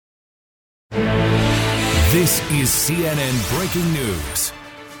This is CNN Breaking News.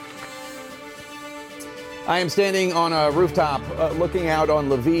 I am standing on a rooftop looking out on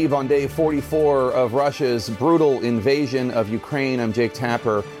Lviv on day 44 of Russia's brutal invasion of Ukraine. I'm Jake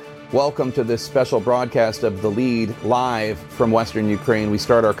Tapper. Welcome to this special broadcast of The Lead, live from Western Ukraine. We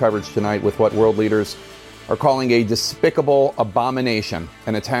start our coverage tonight with what world leaders are calling a despicable abomination,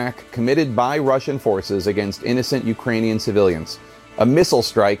 an attack committed by Russian forces against innocent Ukrainian civilians. A missile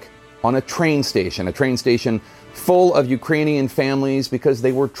strike on a train station full of Ukrainian families because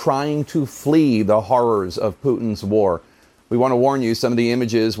they were trying to flee the horrors of Putin's war. We want to warn you, some of the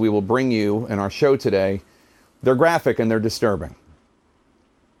images we will bring you in our show today, they're graphic and they're disturbing.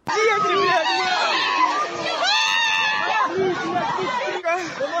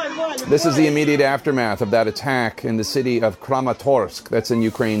 This is the immediate aftermath of that attack in the city of Kramatorsk, that's in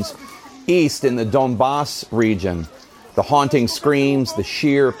Ukraine's east in the Donbass region. The haunting screams, the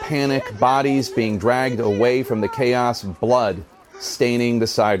sheer panic, bodies being dragged away from the chaos, blood staining the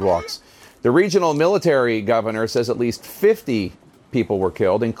sidewalks. The regional military governor says at least 50 people were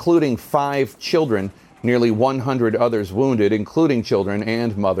killed, including 5 children, nearly 100 others wounded, including children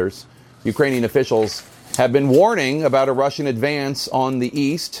and mothers. Ukrainian officials have been warning about a Russian advance on the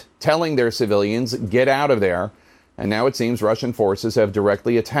east, telling their civilians, get out of there. And now it seems Russian forces have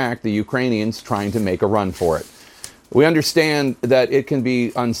directly attacked the Ukrainians trying to make a run for it. We understand that it can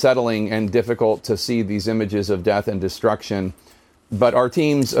be unsettling and difficult to see these images of death and destruction, but our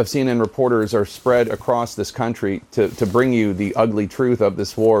teams of CNN reporters are spread across this country to bring you the ugly truth of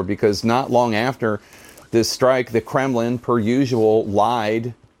this war, because not long after this strike, the Kremlin, per usual,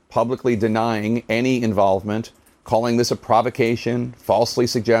 lied, publicly denying any involvement, calling this a provocation, falsely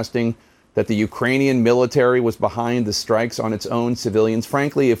suggesting that the Ukrainian military was behind the strikes on its own civilians.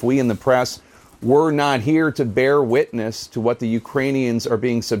 Frankly, if we in the press were not here to bear witness to what the Ukrainians are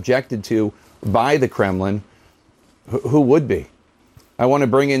being subjected to by the Kremlin, who would be? I want to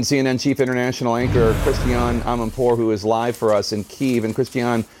bring in CNN chief international anchor Christiane Amanpour, who is live for us in Kyiv. And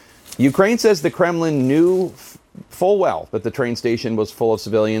Christiane, Ukraine says the Kremlin knew full well that the train station was full of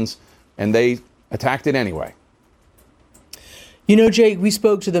civilians, and they attacked it anyway. You know, Jake, we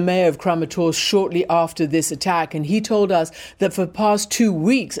spoke to the mayor of Kramatorsk shortly after this attack, and he told us that for the past 2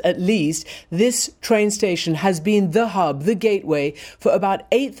 weeks at least, this train station has been the hub, the gateway for about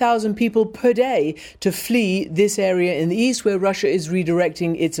 8,000 people per day to flee this area in the east where Russia is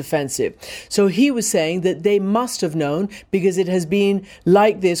redirecting its offensive. So he was saying that they must have known, because it has been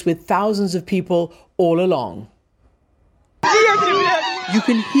like this with thousands of people all along. You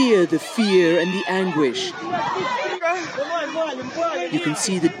can hear the fear and the anguish. You can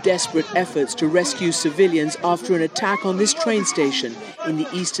see the desperate efforts to rescue civilians after an attack on this train station in the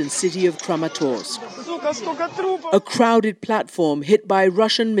eastern city of Kramatorsk. A crowded platform hit by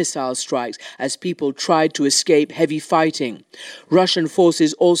Russian missile strikes as people tried to escape heavy fighting. Russian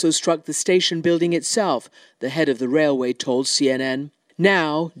forces also struck the station building itself, the head of the railway told CNN.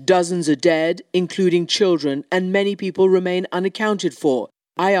 Now, dozens are dead, including children, and many people remain unaccounted for.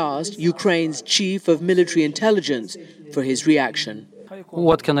 I asked Ukraine's chief of military intelligence for his reaction.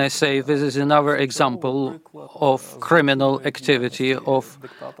 What can I say? This is another example of criminal activity of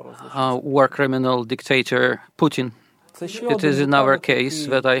war criminal dictator Putin. It is another case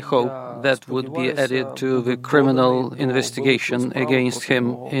that I hope that would be added to the criminal investigation against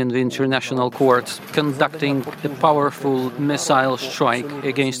him in the international courts. Conducting a powerful missile strike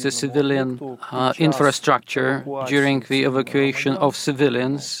against a civilian infrastructure during the evacuation of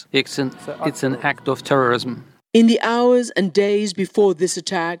civilians, it's an act of terrorism. In the hours and days before this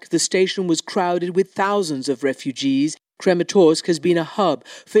attack, the station was crowded with thousands of refugees. Kramatorsk has been a hub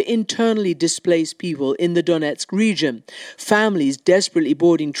for internally displaced people in the Donetsk region, families desperately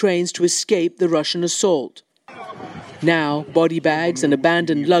boarding trains to escape the Russian assault. Now, body bags and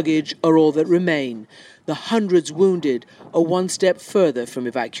abandoned luggage are all that remain. The hundreds wounded are one step further from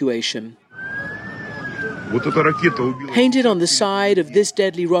evacuation. Painted on the side of this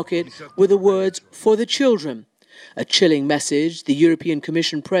deadly rocket were the words, "For the children." A chilling message, the European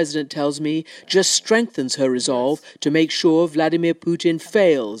Commission president tells me, just strengthens her resolve to make sure Vladimir Putin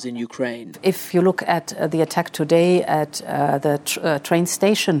fails in Ukraine. If you look at the attack today at the train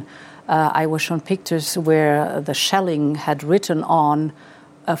station, I was shown pictures where the shelling had written on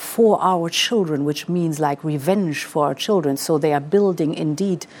for our children, which means like revenge for our children. So they are building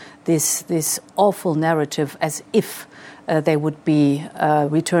indeed this awful narrative as if they would be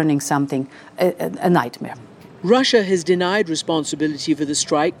returning something, a nightmare. Russia has denied responsibility for the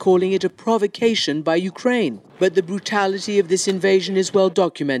strike, calling it a provocation by Ukraine. But the brutality of this invasion is well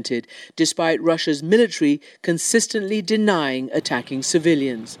documented, despite Russia's military consistently denying attacking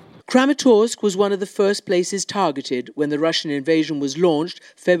civilians. Kramatorsk was one of the first places targeted when the Russian invasion was launched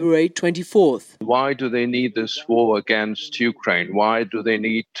February 24th. Why do they need this war against Ukraine? Why do they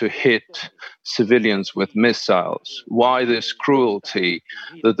need to hit civilians with missiles? Why this cruelty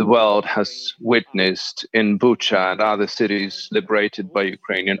that the world has witnessed in Bucha and other cities liberated by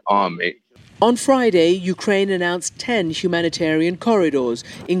Ukrainian army? On Friday, Ukraine announced 10 humanitarian corridors,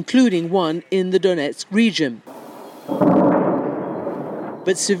 including one in the Donetsk region.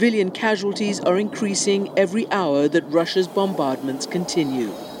 But civilian casualties are increasing every hour that Russia's bombardments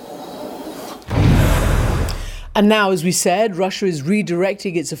continue. And now, as we said, Russia is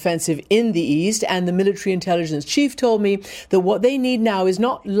redirecting its offensive in the east, and the military intelligence chief told me that what they need now is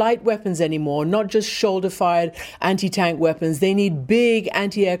not light weapons anymore, not just shoulder-fired anti-tank weapons. They need big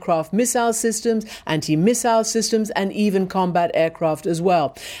anti-aircraft missile systems, anti-missile systems, and even combat aircraft as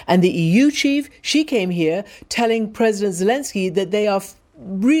well. And the EU chief, she came here telling President Zelensky that they are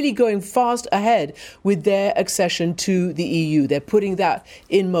really going fast ahead with their accession to the EU. They're putting that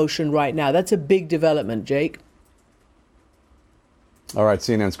in motion right now. That's a big development, Jake. All right,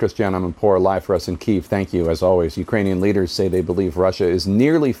 CNN's Christiana Amanpour live for us in Kyiv. Thank you, as always. Ukrainian leaders say they believe Russia is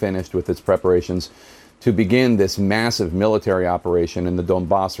nearly finished with its preparations to begin this massive military operation in the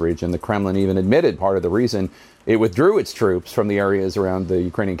Donbas region. The Kremlin even admitted part of the reason it withdrew its troops from the areas around the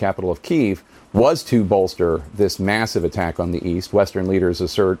Ukrainian capital of Kyiv was to bolster this massive attack on the east. Western leaders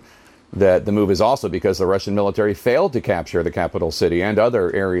assert that the move is also because the Russian military failed to capture the capital city and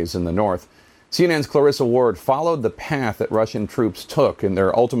other areas in the north. CNN's Clarissa Ward followed the path that Russian troops took in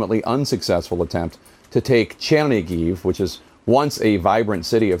their ultimately unsuccessful attempt to take Chernihiv, which is once a vibrant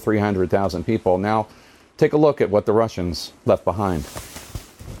city of 300,000 people. Now, take a look at what the Russians left behind.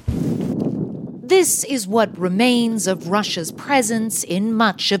 This is what remains of Russia's presence in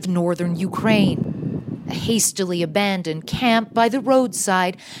much of northern Ukraine. A hastily abandoned camp by the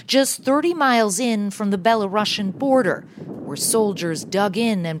roadside just 30 miles in from the Belarusian border, where soldiers dug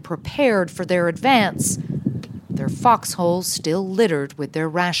in and prepared for their advance, their foxholes still littered with their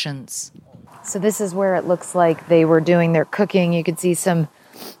rations. So this is where it looks like they were doing their cooking. You could see some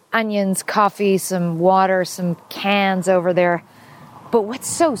onions, coffee, some water, some cans over there. But what's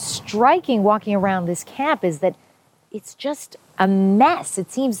so striking walking around this camp is that it's just a mess.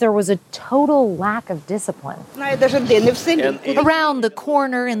 It seems there was a total lack of discipline. Around the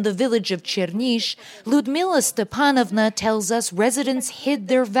corner in the village of Chernish, Ludmila Stepanovna tells us residents hid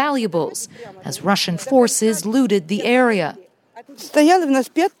their valuables as Russian forces looted the area.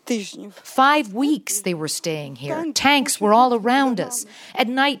 5 weeks they were staying here. Tanks were all around us. At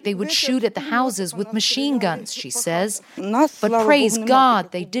night they would shoot at the houses with machine guns, she says. But praise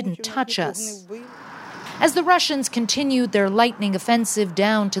God they didn't touch us. As the Russians continued their lightning offensive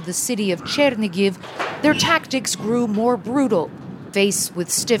down to the city of Chernihiv, their tactics grew more brutal. Faced with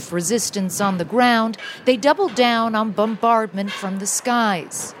stiff resistance on the ground, they doubled down on bombardment from the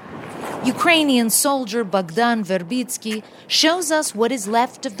skies. Ukrainian soldier Bogdan Verbitsky shows us what is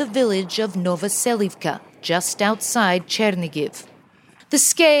left of the village of Novoselivka, just outside Chernihiv. The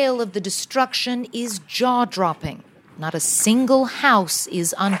scale of the destruction is jaw-dropping. Not a single house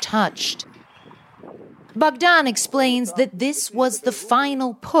is untouched. Bogdan explains that this was the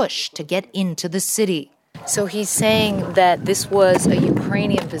final push to get into the city. So he's saying that this was a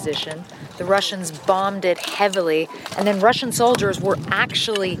Ukrainian position. The Russians bombed it heavily, and then Russian soldiers were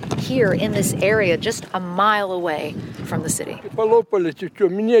actually here in this area just a mile away from the city. Nikolai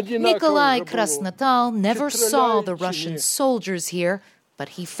Krasnotal never saw the Russian soldiers here, but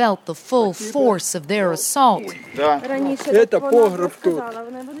he felt the full force of their assault.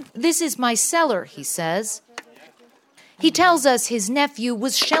 This is my cellar, he says. He tells us his nephew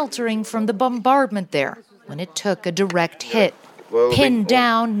was sheltering from the bombardment there when it took a direct hit. Pinned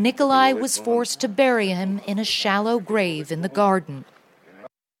down, Nikolai was forced to bury him in a shallow grave in the garden.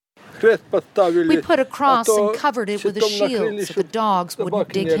 We put a cross and covered it with a shield so the dogs wouldn't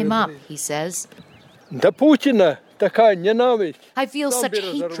dig him up, he says. I feel such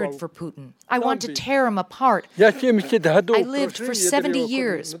hatred for Putin. I want to tear him apart. I lived for 70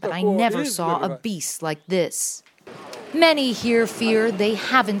 years, but I never saw a beast like this. Many here fear they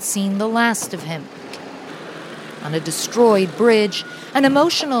haven't seen the last of him. On a destroyed bridge, an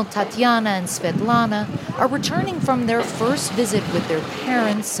emotional Tatiana and Svetlana are returning from their first visit with their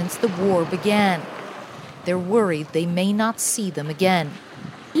parents since the war began. They're worried they may not see them again.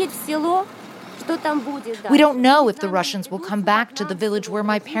 We don't know if the Russians will come back to the village where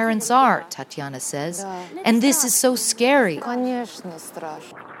my parents are, Tatiana says. And this is so scary.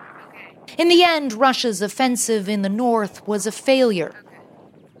 In the end, Russia's offensive in the north was a failure.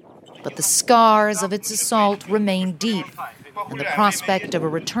 But the scars of its assault remain deep. and the prospect of a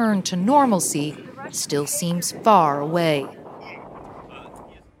return to normalcy still seems far away.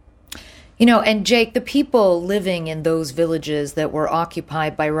 You know, and Jake, the people living in those villages that were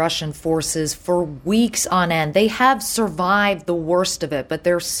occupied by Russian forces for weeks on end, they have survived the worst of it, but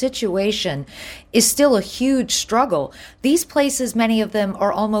their situation is still a huge struggle. These places, many of them,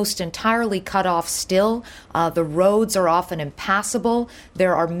 are almost entirely cut off still. The roads are often impassable.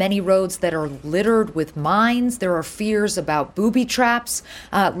 There are many roads that are littered with mines. There are fears about booby traps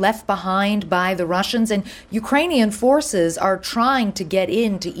left behind by the Russians. And Ukrainian forces are trying to get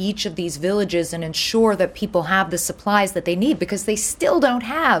into each of these villages and ensure that people have the supplies that they need, because they still don't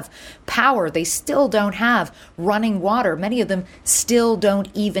have power. They still don't have running water. Many of them still don't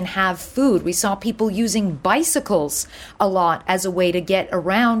even have food. We saw people using bicycles a lot as a way to get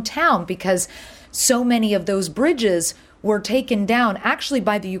around town because so many of those bridges were taken down actually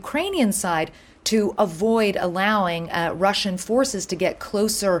by the Ukrainian side to avoid allowing Russian forces to get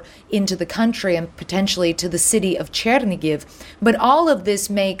closer into the country and potentially to the city of Chernihiv. But all of this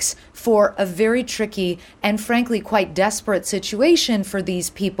makes for a very tricky and frankly quite desperate situation for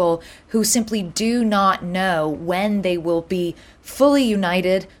these people who simply do not know when they will be fully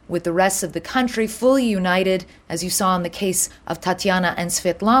united with the rest of the country, fully united, as you saw in the case of Tatiana and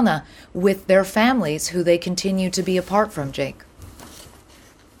Svetlana, with their families who they continue to be apart from, Jake.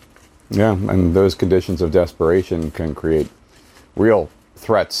 Yeah, and those conditions of desperation can create real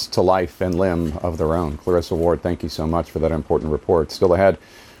threats to life and limb of their own. Clarissa Ward, thank you so much for that important report. Still ahead,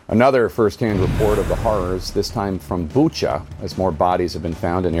 another first-hand report of the horrors, this time from Bucha, as more bodies have been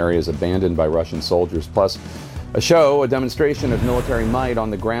found in areas abandoned by Russian soldiers. Plus, a demonstration of military might on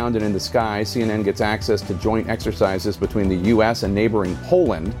the ground and in the sky. CNN gets access to joint exercises between the U.S. and neighboring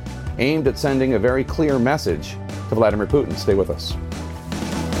Poland, aimed at sending a very clear message to Vladimir Putin. Stay with us.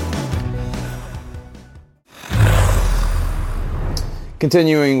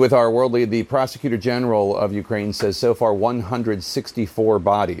 Continuing with our world lead, the Prosecutor General of Ukraine says so far 164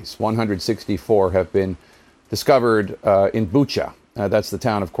 bodies, 164 have been discovered in Bucha. That's the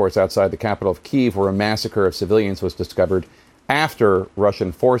town, of course, outside the capital of Kyiv, where a massacre of civilians was discovered after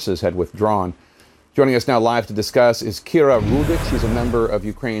Russian forces had withdrawn. Joining us now live to discuss is Kira Rudik. She's a member of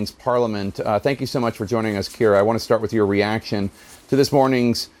Ukraine's parliament. Thank you so much for joining us, Kira. I want to start with your reaction to this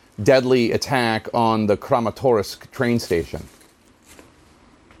morning's deadly attack on the Kramatorsk train station.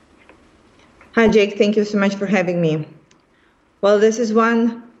 Hi, Jake. Thank you so much for having me. Well, this is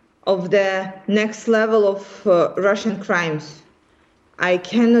one of the next level of Russian crimes. I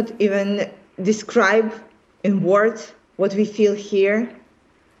cannot even describe in words what we feel here,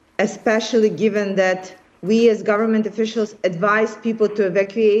 especially given that we as government officials advised people to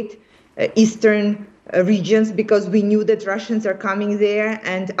evacuate eastern regions because we knew that Russians are coming there.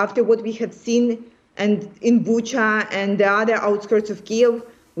 And after what we had seen and in Bucha and the other outskirts of Kyiv,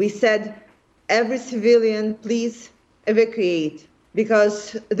 we said, every civilian, please evacuate,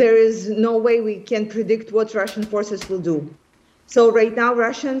 because there is no way we can predict what Russian forces will do. So right now,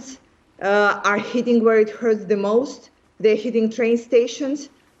 Russians are hitting where it hurts the most. They're hitting train stations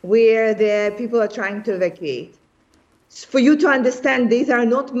where the people are trying to evacuate. For you to understand, these are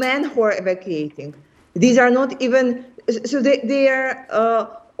not men who are evacuating. These are not even, so they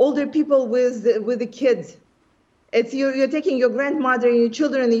are older people with the kids. It's you're taking your grandmother and your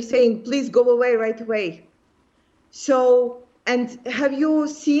children and you're saying, please go away right away. So, and have you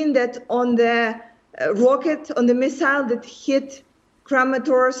seen that on the rocket, on the missile that hit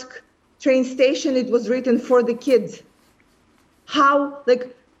Kramatorsk train station, it was written for the kids? How,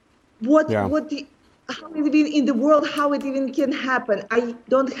 like, how in the world, how it even can happen? I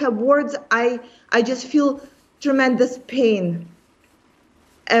don't have words. I just feel tremendous pain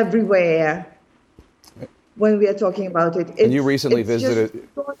everywhere when we are talking about it. And you recently visited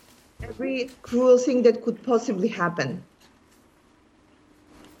every cruel thing that could possibly happen.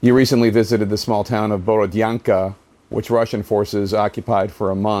 You recently visited the small town of Borodyanka, which Russian forces occupied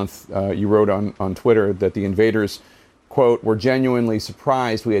for a month. You wrote on Twitter that the invaders, quote, were genuinely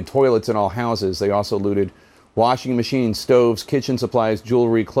surprised. We had toilets in all houses. They also looted washing machines, stoves, kitchen supplies,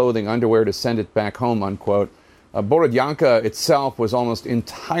 jewelry, clothing, underwear to send it back home, unquote. Borodyanka itself was almost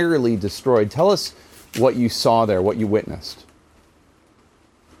entirely destroyed. Tell us what you saw there, what you witnessed.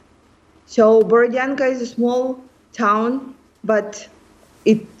 So Borodyanka is a small town, but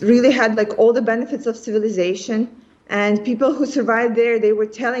it really had like all the benefits of civilization. And people who survived there, they were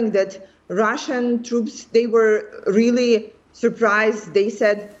telling that Russian troops, they were really surprised. They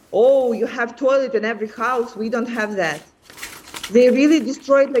said, oh, you have toilet in every house. We don't have that. They really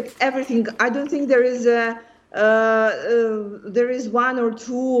destroyed like everything. I don't think there is one or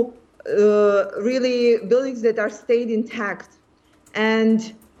two really buildings that are stayed intact.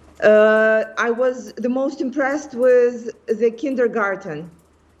 And I was the most impressed with the kindergarten,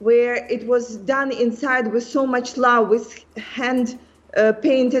 where it was done inside with so much love, with hand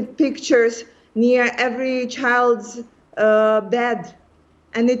painted pictures near every child's bed.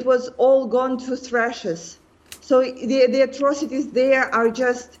 And it was all gone to thrashes. So the atrocities there are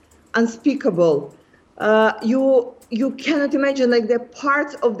just unspeakable. You cannot imagine, like, the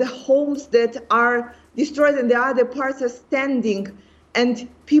parts of the homes that are destroyed and the other parts are standing, and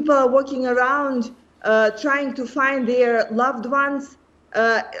people are walking around trying to find their loved ones,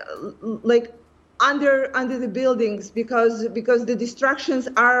 like under the buildings, because the destructions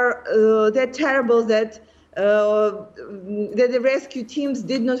are that terrible that the rescue teams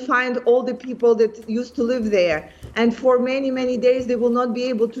did not find all the people that used to live there, and for many days they will not be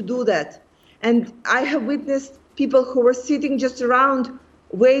able to do that. And I have witnessed people who were sitting just around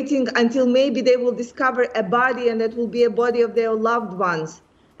waiting until maybe they will discover a body, and that will be a body of their loved ones.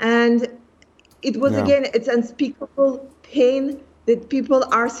 And it was, again, it's unspeakable pain that people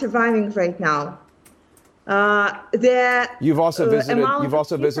are surviving right now. You've also visited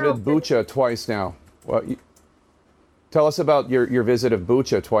Bucha twice now. Well, tell us about your visit of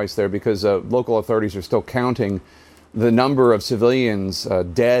Bucha twice there, because local authorities are still counting the number of civilians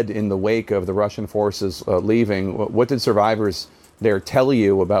dead in the wake of the Russian forces leaving. What did survivors there tell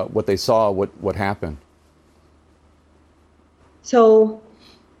you about what they saw, what happened? So,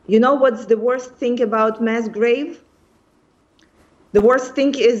 you know what's the worst thing about mass grave? The worst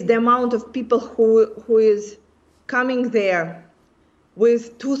thing is the amount of people who is coming there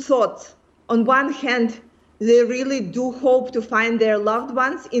with two thoughts. On one hand, they really do hope to find their loved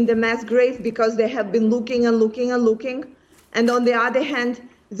ones in the mass grave because they have been looking and looking and looking. And on the other hand,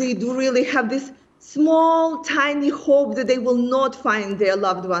 they do really have this small, tiny hope that they will not find their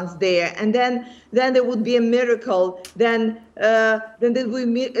loved ones there. And then there would be a miracle. Then there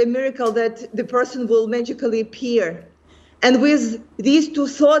will be a miracle that the person will magically appear. And with these two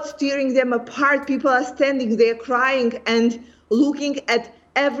thoughts tearing them apart, people are standing there crying and looking at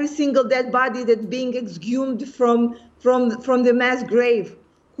every single dead body that's being exhumed from the mass grave.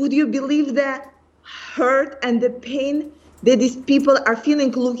 Would you believe the hurt and the pain that these people are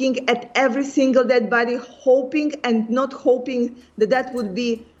feeling, looking at every single dead body, hoping and not hoping that would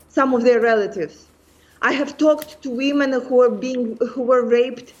be some of their relatives? I have talked to women who were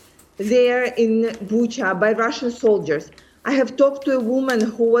raped there in Bucha by Russian soldiers. I have talked to a woman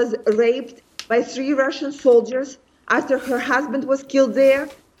who was raped by 3 Russian soldiers after her husband was killed there,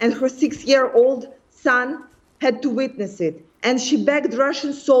 and her 6-year-old son had to witness it. And she begged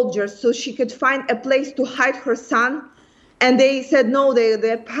Russian soldiers so she could find a place to hide her son. And they said no,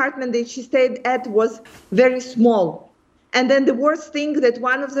 the apartment that she stayed at was very small. And then the worst thing, that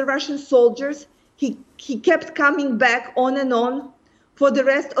one of the Russian soldiers, he kept coming back on and on for the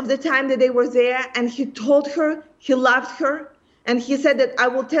rest of the time that they were there. And he told her he loved her. And he said that I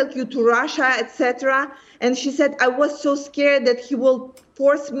will take you to Russia, etc. And she said, I was so scared that he will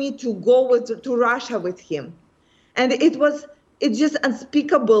force me to go to Russia with him. And it's just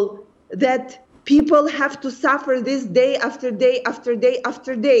unspeakable that people have to suffer this day after day after day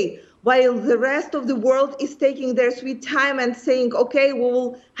after day, while the rest of the world is taking their sweet time and saying, okay, we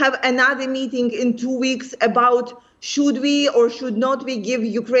will have another meeting in 2 weeks about should we or should not we give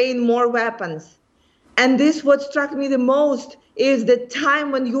Ukraine more weapons. And this, what struck me the most, is the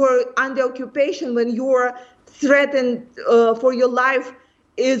time when you are under occupation, when you are threatened for your life,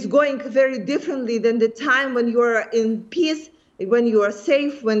 is going very differently than the time when you are in peace, when you are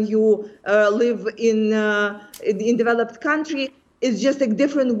safe, when you live in developed country. It's just like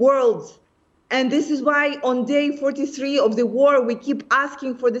different worlds. And this is why on day 43 of the war, we keep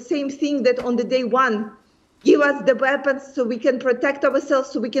asking for the same thing that on the day 1. Give us the weapons so we can protect ourselves,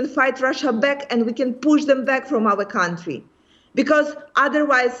 so we can fight Russia back and we can push them back from our country. Because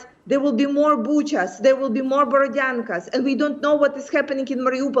otherwise, there will be more Buchas, there will be more Borodyankas, and we don't know what is happening in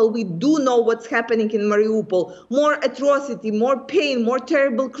Mariupol. We do know what's happening in Mariupol. More atrocity, more pain, more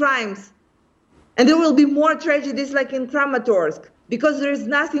terrible crimes. And there will be more tragedies like in Kramatorsk, because there is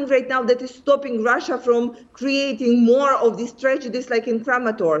nothing right now that is stopping Russia from creating more of these tragedies like in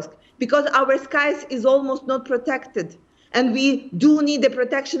Kramatorsk, because our skies is almost not protected. And we do need the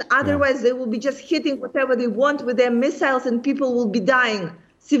protection, otherwise they will be just hitting whatever they want with their missiles and people will be dying,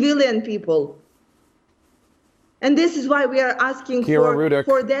 civilian people. And this is why we are asking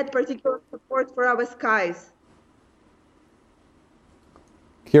for that particular support for our skies.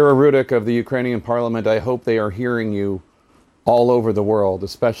 Kira Rudik of the Ukrainian Parliament, I hope they are hearing you all over the world,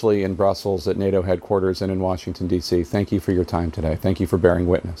 especially in Brussels at NATO headquarters and in Washington, D.C. Thank you for your time today. Thank you for bearing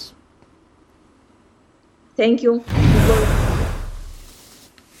witness. Thank you.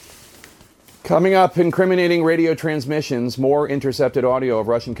 Coming up, incriminating radio transmissions, more intercepted audio of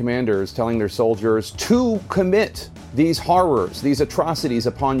Russian commanders telling their soldiers to commit these horrors, these atrocities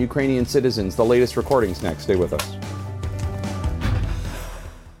upon Ukrainian citizens. The latest recordings next. Stay with us.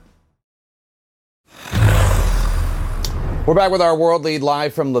 We're back with our World Lead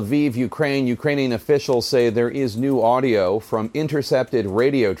live from Lviv, Ukraine. Ukrainian officials say there is new audio from intercepted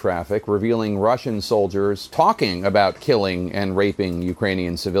radio traffic revealing Russian soldiers talking about killing and raping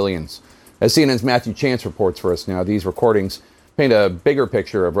Ukrainian civilians. As CNN's Matthew Chance reports for us now, these recordings paint a bigger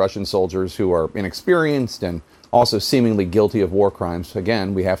picture of Russian soldiers who are inexperienced and also seemingly guilty of war crimes.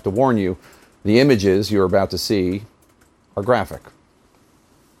 Again, we have to warn you, the images you're about to see are graphic.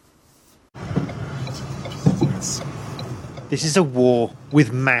 This is a war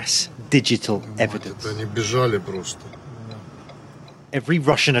with mass digital evidence. Every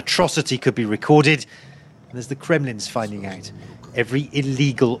Russian atrocity could be recorded, and as the Kremlin's finding out, every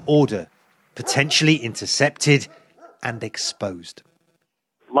illegal order potentially intercepted and exposed.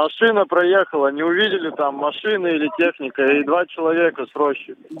 Машина проехала, не увидели там машина или техника, и 2 человека с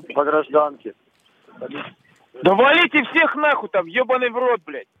рощи по гражданке. Да валите всех нахуй там, ебаный в рот,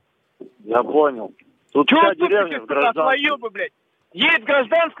 блядь. Я понял. Тут вся деревня в гражданке. Блядь. Едет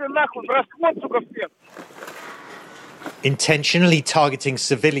гражданская нахуй, в расход, сука, всех. Intentionally targeting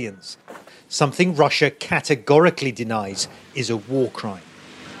civilians, something Russia categorically denies is a war crime.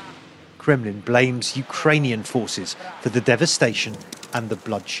 Kremlin blames Ukrainian forces for the devastation and the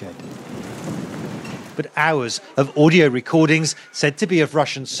bloodshed. But hours of audio recordings said to be of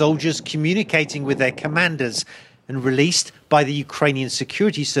Russian soldiers communicating with their commanders and released by the Ukrainian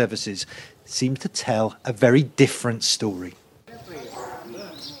security services seem to tell a very different story.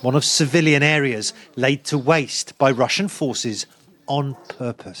 One of civilian areas laid to waste by Russian forces on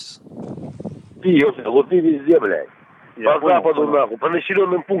purpose. Вот ты везде, блядь. По западу, нахуй, по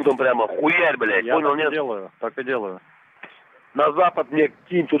населенным пунктам прямо, хуярь, блядь, понял, нет? Так и делаю. На запад мне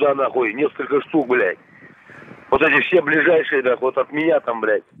кинь туда, нахуй, несколько штук, блядь. Вот эти все ближайшие, нахуй, вот от меня там,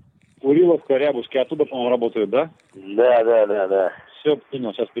 блядь. Куриловка, Рябушки, оттуда, по-моему, работают, да? Да. Все,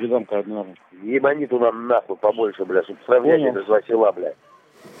 понял, сейчас передам координаты. Ебани туда нахуй побольше, блядь, чтобы сравнять эти 2 села, блядь.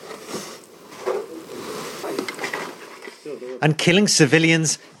 And killing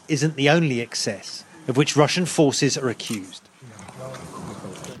civilians isn't the only excess of which Russian forces are accused.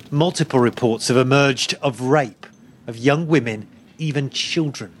 Multiple reports have emerged of rape of young women, even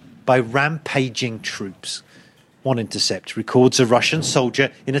children, by rampaging troops. One intercept records a Russian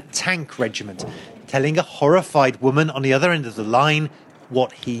soldier in a tank regiment telling a horrified woman on the other end of the line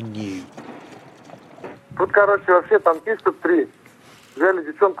what he knew. Тут, короче, вообще танкисты 3. Взяли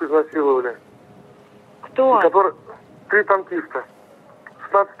девчонку, изнасиловали. Кто? 3 танкиста.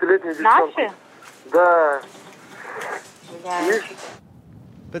 16-летняя девчонка. Наши? Да.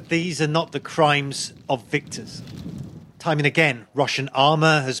 But these are not the crimes of victors. Time and again, Russian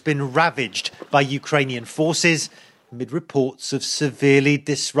armour has been ravaged by Ukrainian forces amid reports of severely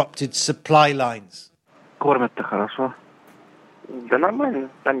disrupted supply lines. Кормят-то хорошо? Да нормально,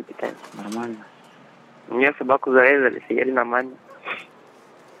 сами питаемся. Нормально. Мне собаку зарезали, съели нормально.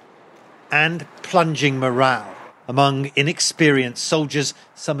 And plunging morale among inexperienced soldiers,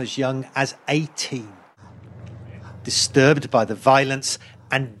 some as young as 18. Disturbed by the violence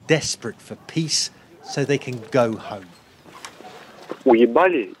and desperate for peace so they can go home.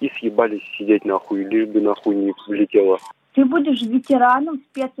 Уебали и съебались сидеть нахуй, лишь бы нахуй не влетело. Ты будешь ветераном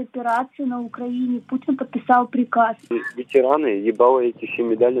спецоперации на Украине. Путин подписал приказ. Ветераны, ебало эти все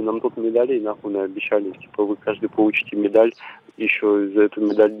медали, нам тут медалей нахуй наобещали. Типа вы каждый получите медаль, еще за эту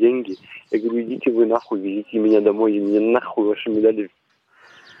медаль деньги. Я говорю, идите вы нахуй, везите меня домой, и мне нахуй ваши медали.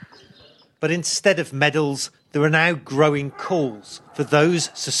 But instead of medals, there are now growing calls for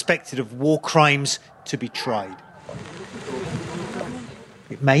those suspected of war crimes to be tried.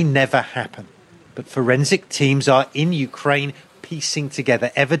 It may never happen, but forensic teams are in Ukraine piecing together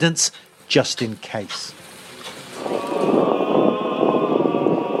evidence just in case.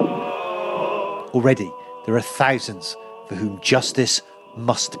 Already, there are thousands for whom justice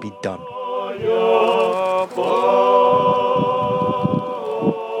must be done.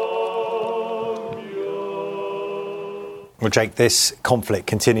 Well, Jake, this conflict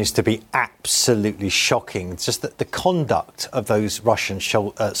continues to be absolutely shocking. It's just that the conduct of those Russian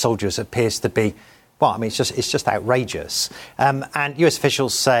soldiers appears to be, well, I mean, it's just outrageous. And US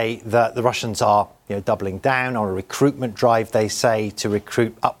officials say that the Russians are, doubling down on a recruitment drive, they say, to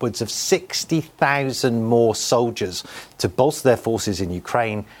recruit upwards of 60,000 more soldiers to bolster their forces in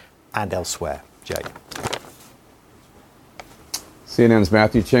Ukraine and elsewhere. Jake. CNN's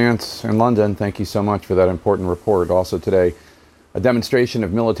Matthew Chance in London. Thank you so much for that important report. Also today, a demonstration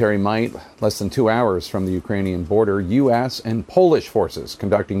of military might less than 2 hours from the Ukrainian border. U.S. and Polish forces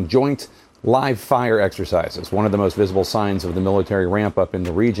conducting joint live fire exercises, one of the most visible signs of the military ramp up in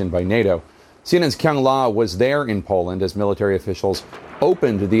the region by NATO. CNN's Kyung La was there in Poland as military officials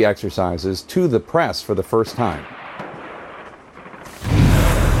opened the exercises to the press for the first time.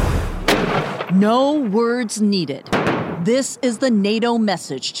 No words needed. This is the NATO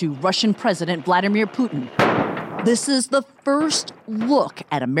message to Russian President Vladimir Putin. This is the first look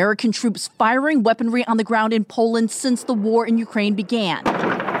at American troops firing weaponry on the ground in Poland since the war in Ukraine began.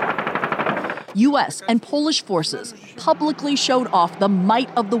 U.S. and Polish forces publicly showed off the might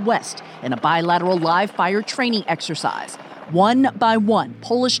of the West in a bilateral live-fire training exercise. One by one,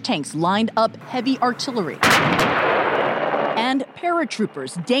 Polish tanks lined up heavy artillery. And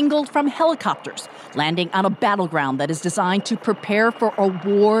paratroopers dangled from helicopters, landing on a battleground that is designed to prepare for a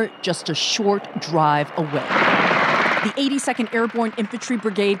war just a short drive away. The 82nd Airborne Infantry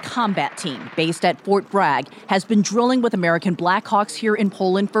Brigade Combat Team, based at Fort Bragg, has been drilling with American Black Hawks here in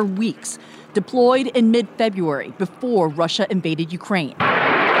Poland for weeks, deployed in mid-February before Russia invaded Ukraine.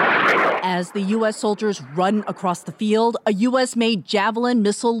 As the U.S. soldiers run across the field, a U.S.-made Javelin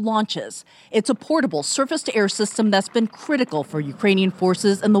missile launches. It's a portable surface-to-air system that's been critical for Ukrainian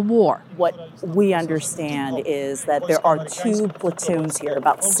forces in the war. What we understand is that there are 2 platoons here,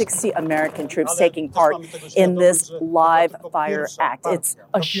 about 60 American troops taking part in this live fire act. It's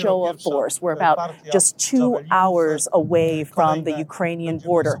a show of force. We're about just 2 hours away from the Ukrainian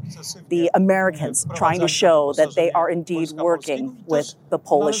border. The Americans trying to show that they are indeed working with the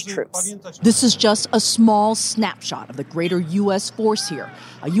Polish troops. This is just a small snapshot of the greater U.S. force here.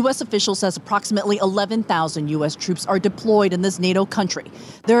 A U.S. official says approximately 11,000 U.S. troops are deployed in this NATO country.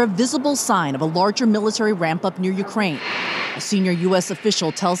 They're a visible sign of a larger military ramp-up near Ukraine. A senior U.S.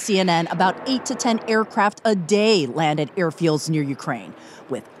 official tells CNN about 8 to 10 aircraft a day land at airfields near Ukraine,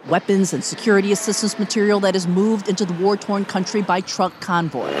 with weapons and security assistance material that is moved into the war-torn country by truck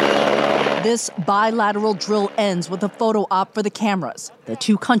convoy. This bilateral drill ends with a photo op for the cameras, the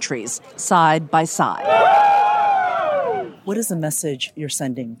 2 countries side by side. What is the message you're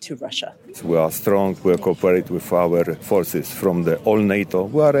sending to Russia? We are strong, we cooperate with our forces from the all NATO.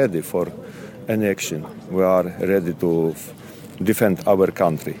 We are ready for any action. We are ready to defend our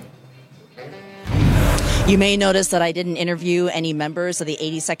country. You may notice that I didn't interview any members of the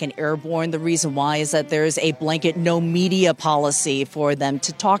 82nd Airborne. The reason why is that there's a blanket no media policy for them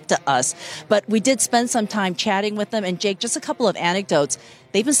to talk to us. But we did spend some time chatting with them. And Jake, just a couple of anecdotes.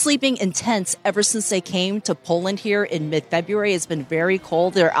 They've been sleeping in tents ever since they came to Poland here in mid-February. It's been very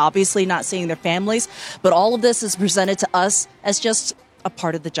cold. They're obviously not seeing their families. But all of this is presented to us as just a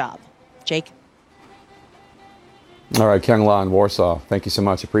part of the job. Jake? All right, Kyung La in Warsaw. Thank you so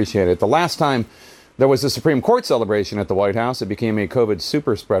much. Appreciate it. The last time there was a Supreme Court celebration at the White House, it became a COVID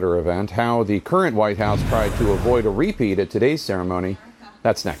super spreader event. How the current White House tried to avoid a repeat at today's ceremony.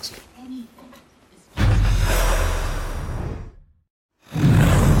 That's next.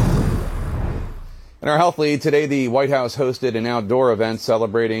 In our health lead, today the White House hosted an outdoor event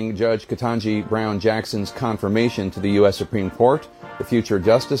celebrating Judge Ketanji Brown Jackson's confirmation to the U.S. Supreme Court. The future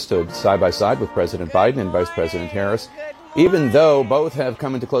justice stood side by side with President Biden and Vice President Harris, even though both have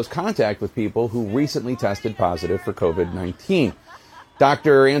come into close contact with people who recently tested positive for COVID-19.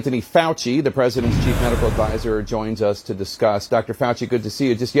 Dr. Anthony Fauci, the president's chief medical advisor, joins us to discuss. Dr. Fauci, good to see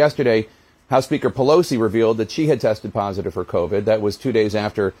you. Just yesterday, House Speaker Pelosi revealed that she had tested positive for COVID. That was 2 days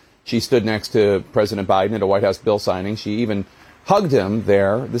after she stood next to President Biden at a White House bill signing. She even hugged him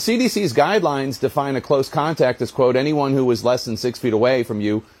there. The CDC's guidelines define a close contact as, quote, anyone who was less than 6 feet away from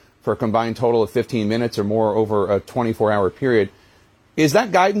you for a combined total of 15 minutes or more over a 24-hour period. Is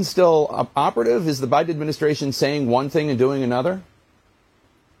that guidance still operative? Is the Biden administration saying one thing and doing another?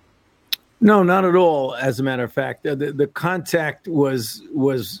 No, not at all. As a matter of fact, the contact was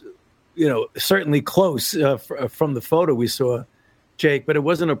certainly close from the photo we saw, Jake, but it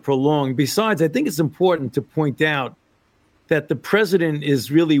wasn't a prolonged. Besides, I think it's important to point out that the president is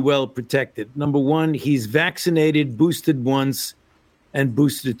really well protected. Number one, he's vaccinated, boosted once, and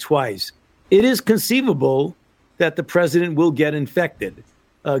boosted twice. It is conceivable that the president will get infected,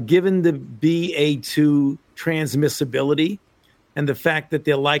 given the BA2 transmissibility and the fact that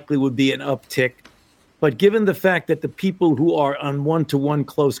there likely would be an uptick. But given the fact that the people who are on one-to-one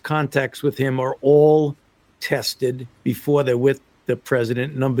close contacts with him are all tested before they're with the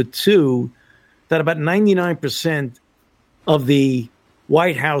president. Number two, that about 99% of the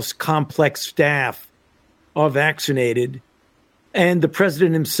White House complex staff are vaccinated, and the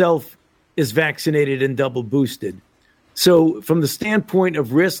president himself is vaccinated and double boosted. So from the standpoint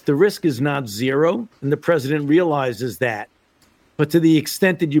of risk, the risk is not zero, and the president realizes that. But to the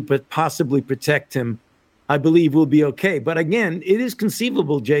extent that you could possibly protect him, I believe we'll be okay. But again, it is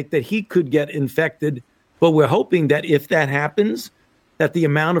conceivable, Jake, that he could get infected. But we're hoping that if that happens, that the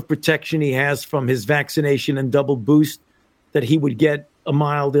amount of protection he has from his vaccination and double boost, that he would get a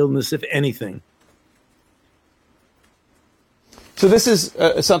mild illness, if anything. So this is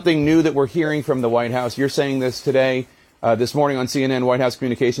something new that we're hearing from the White House. You're saying this today. This morning on CNN, White House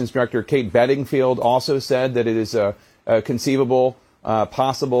Communications Director Kate Bedingfield also said that it is conceivable,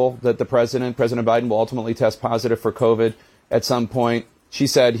 possible that President Biden will ultimately test positive for COVID at some point. She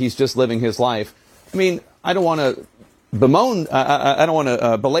said he's just living his life. I mean, I don't want to bemoan, I don't want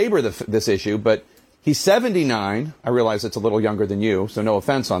to belabor this issue, but he's 79. I realize it's a little younger than you, so no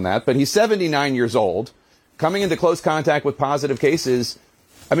offense on that. But he's 79 years old, coming into close contact with positive cases.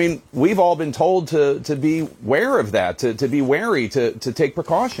 I mean, we've all been told to be aware of that, to be wary, to take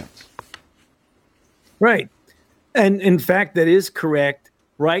precautions. Right. And in fact, that is correct.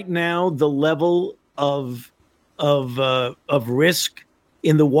 Right now, the level of risk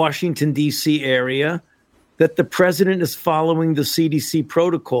in the Washington, D.C. area, that the president is following the CDC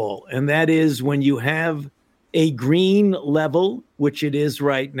protocol. And that is when you have a green level, which it is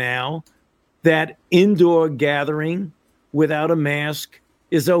right now, that indoor gathering without a mask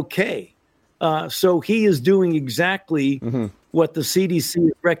is okay. So he is doing exactly what the CDC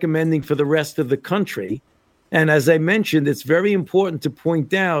is recommending for the rest of the country. And as I mentioned, it's very important to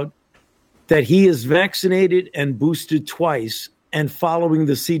point out that he is vaccinated and boosted twice and following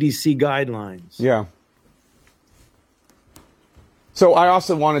the CDC guidelines. Yeah. So I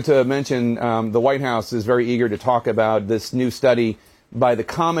also wanted to mention the White House is very eager to talk about this new study by the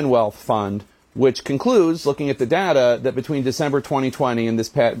Commonwealth Fund, which concludes, looking at the data, that between December 2020 and this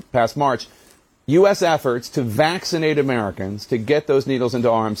past March, U.S. efforts to vaccinate Americans, to get those needles into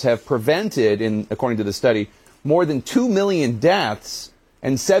arms, have prevented, according to the study, more than 2 million deaths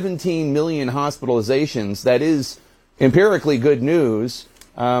and 17 million hospitalizations. That is empirically good news.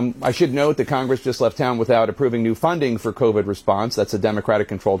 I should note that Congress just left town without approving new funding for COVID response. That's a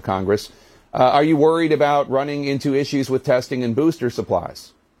Democratic-controlled Congress. Are you worried about running into issues with testing and booster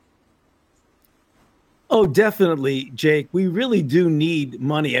supplies? Oh, definitely, Jake. We really do need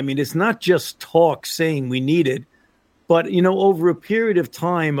money. I mean, it's not just talk saying we need it, but, over a period of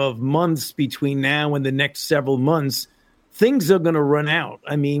time of months between now and the next several months, things are going to run out.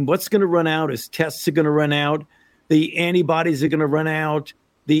 I mean, what's going to run out is tests are going to run out. The antibodies are going to run out.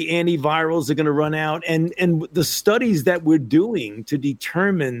 The antivirals are going to run out. And the studies that we're doing to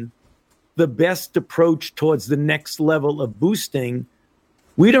determine the best approach towards the next level of boosting,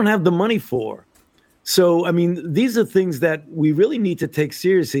 we don't have the money for. So, I mean, these are things that we really need to take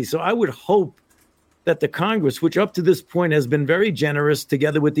seriously. So I would hope that the Congress, which up to this point has been very generous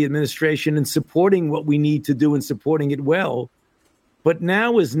together with the administration in supporting what we need to do and supporting it well, but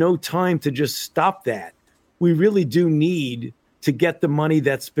now is no time to just stop that. We really do need to get the money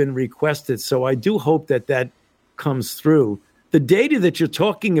that's been requested. So I do hope that that comes through. The data that you're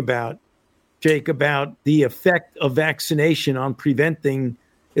talking about, Jake, about the effect of vaccination on preventing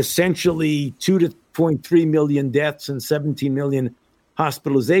essentially 2.3 million deaths and 17 million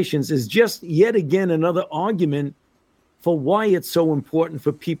hospitalizations is just yet again another argument for why it's so important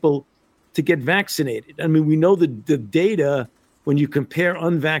for people to get vaccinated. I mean, we know the data, when you compare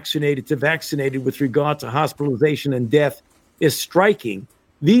unvaccinated to vaccinated with regard to hospitalization and death, is striking.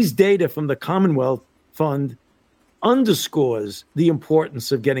 These data from the Commonwealth Fund underscores the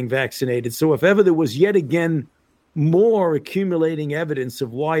importance of getting vaccinated. So if ever there was yet again more accumulating evidence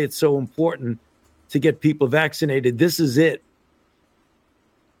of why it's so important to get people vaccinated, this is it.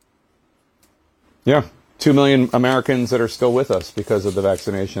 Yeah, 2 million Americans that are still with us because of the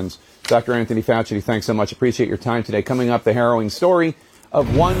vaccinations. Dr. Anthony Fauci, thanks so much. Appreciate your time today. Coming up, the harrowing story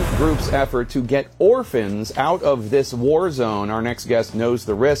of one group's effort to get orphans out of this war zone. Our next guest knows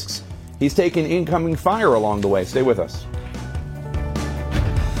the risks. He's taken incoming fire along the way. Stay with us.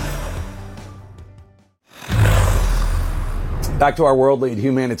 Back to our world lead.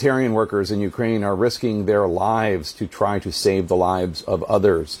 Humanitarian workers in Ukraine are risking their lives to try to save the lives of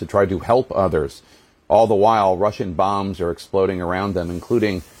others, to try to help others. All the while, Russian bombs are exploding around them,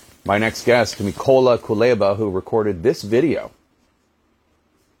 including my next guest, Mykola Kuleba, who recorded this video.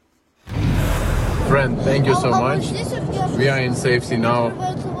 Friend, thank you so much. We are in safety now,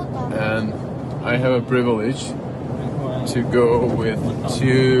 and I have a privilege to go with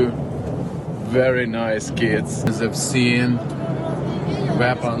two very nice kids. They've seen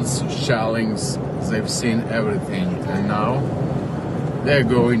weapons, shellings, they've seen everything, and now they're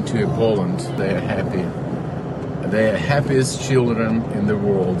going to Poland. They're happy. the happiest children in the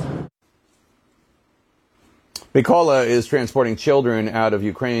world. Mykola is transporting children out of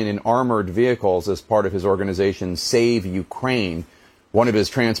Ukraine in armored vehicles as part of his organization Save Ukraine. One of his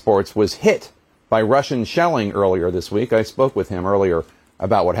transports was hit by Russian shelling earlier this week. I spoke with him earlier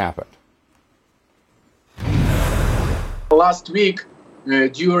about what happened. Last week,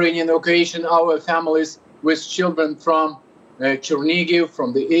 during evacuation, our families with children from Chernihiv,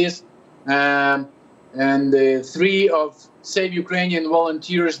 from the east, and 3 of Save Ukrainian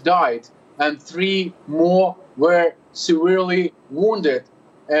volunteers died, and 3 more were severely wounded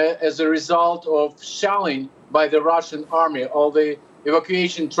as a result of shelling by the Russian army. All the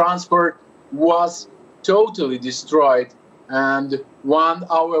evacuation transport was totally destroyed, and one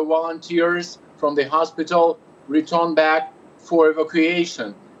of our volunteers from the hospital returned back for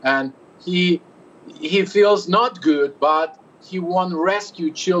evacuation, and he feels not good, but he won't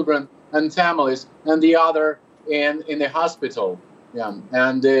rescue children and families, and the other in the hospital. Yeah,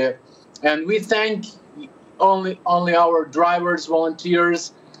 and we thank only our drivers,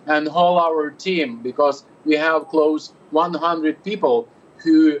 volunteers, and all our team, because we have close 100 people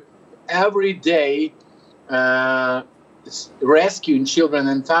who every day rescuing children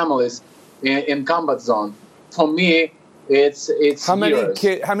and families in combat zone. For me, it's how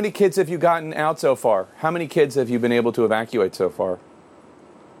many kids have you gotten out so far? How many kids have you been able to evacuate so far?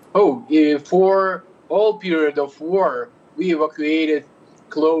 Oh, for all period of war, we evacuated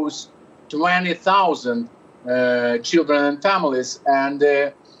close 20,000 children and families, and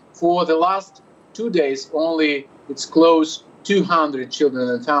for the last 2 days only, it's close 200 children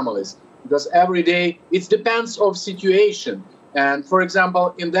and families. Because every day it depends of situation. And for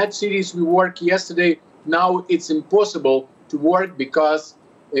example, in that cities we worked yesterday, now it's impossible to work because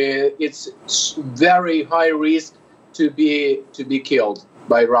it's very high risk to be killed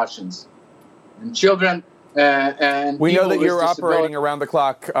by Russians. And children and we know that you're operating around the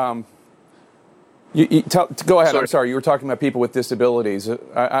clock. Go ahead. Sorry. I'm sorry. You were talking about people with disabilities.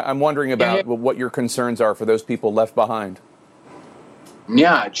 I'm wondering about what your concerns are for those people left behind.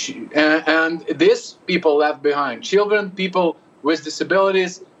 Yeah, and these people left behind, children, people with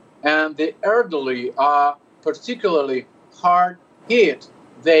disabilities, and the elderly are particularly hard hit.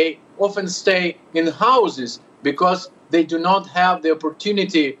 They often stay in houses because they do not have the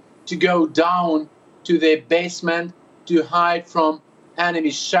opportunity to go down to the basement to hide from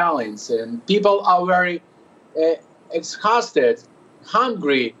enemy shellings. And people are very exhausted,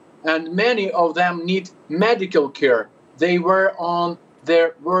 hungry, and many of them need medical care. They were on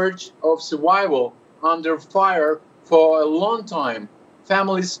their verge of survival under fire for a long time.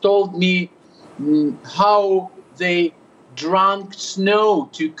 Families told me how they drank snow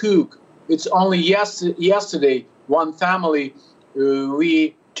to cook. It's only yesterday one family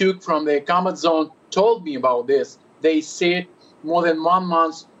we took from the combat zone told me about this. They stayed more than 1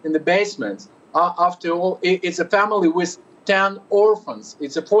 month in the basement. After all, it's a family with 10 orphans.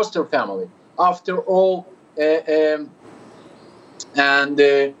 It's a foster family. After all, and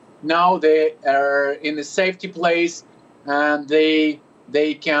now they are in a safety place, and they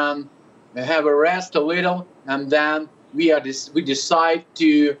can have a rest a little, and then we decide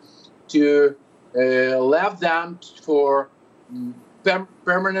to leave them for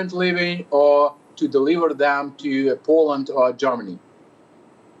permanent living or to deliver them to Poland or Germany.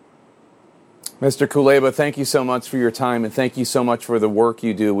 Mr. Kuleba, thank you so much for your time, and thank you so much for the work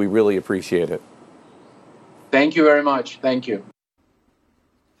you do. We really appreciate it. Thank you very much. Thank you.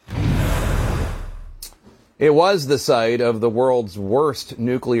 It was the site of the world's worst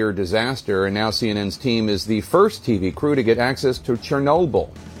nuclear disaster, and now CNN's team is the first TV crew to get access to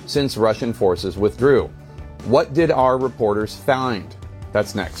Chernobyl since Russian forces withdrew. What did our reporters find?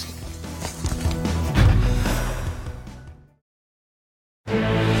 That's next.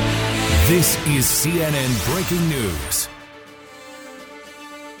 This is CNN Breaking News.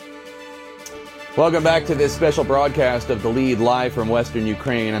 Welcome back to this special broadcast of The Lead, live from Western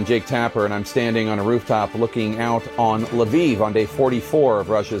Ukraine. I'm Jake Tapper, and I'm standing on a rooftop looking out on Lviv on day 44 of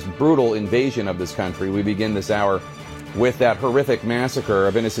Russia's brutal invasion of this country. We begin this hour with that horrific massacre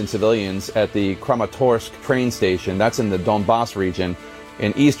of innocent civilians at the Kramatorsk train station. That's in the Donbas region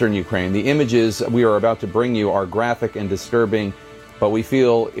in eastern Ukraine. The images we are about to bring you are graphic and disturbing, but we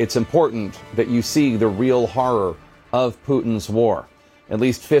feel it's important that you see the real horror of Putin's war. At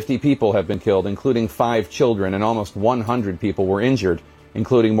least 50 people have been killed, including 5 children, and almost 100 people were injured,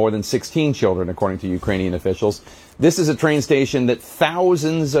 including more than 16 children, according to Ukrainian officials. This is a train station that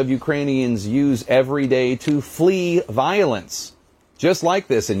thousands of Ukrainians use every day to flee violence, just like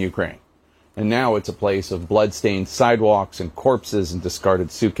this in Ukraine. and now it's a place of blood-stained sidewalks and corpses and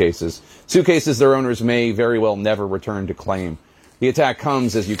discarded suitcases. Suitcases their owners may very well never return to claim. The attack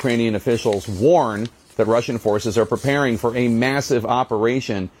comes as Ukrainian officials warn that Russian forces are preparing for a massive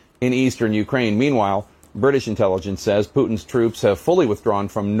operation in eastern Ukraine. Meanwhile, British intelligence says Putin's troops have fully withdrawn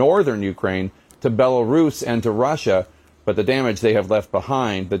from northern Ukraine to Belarus and to Russia, but the damage they have left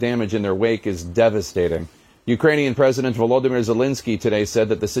behind, the damage in their wake, is devastating. Ukrainian President Volodymyr Zelensky today said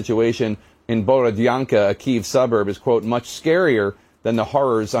that the situation in Borodyanka, a Kyiv suburb, is, quote, much scarier than the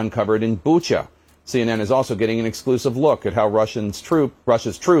horrors uncovered in Bucha. CNN is also getting an exclusive look at how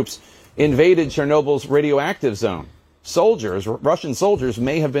Russia's troops invaded Chernobyl's radioactive zone. Russian soldiers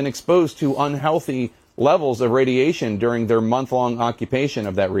may have been exposed to unhealthy levels of radiation during their month-long occupation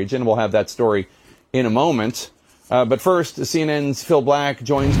of that region. We'll have that story in a moment. But first, CNN's Phil Black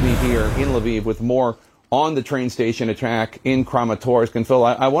joins me here in Lviv with more on the train station attack in Kramatorsk. And Phil,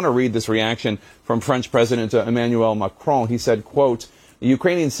 I want to read this reaction from French President Emmanuel Macron. He said, quote,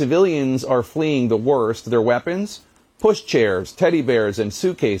 Ukrainian civilians are fleeing the worst. Their weapons, pushchairs, teddy bears, and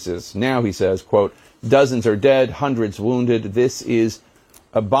suitcases. Now, he says, quote, dozens are dead, hundreds wounded. This is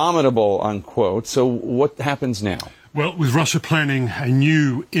abominable, unquote. So what happens now? Well, with Russia planning a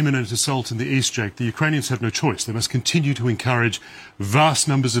new imminent assault in the east, Jake, the Ukrainians have no choice. They must continue to encourage vast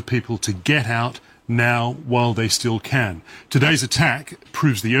numbers of people to get out now while they still can. Today's attack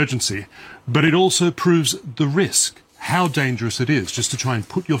proves the urgency, but it also proves the risk, how dangerous it is just to try and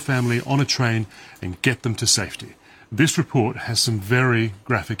put your family on a train and get them to safety. This report has some very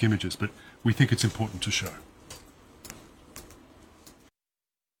graphic images, but we think it's important to show.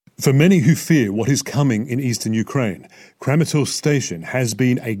 For many who fear what is coming in eastern Ukraine, Kramatorsk station has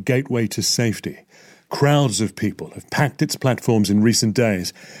been a gateway to safety. Crowds of people have packed its platforms in recent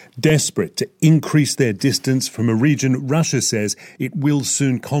days, desperate to increase their distance from a region Russia says it will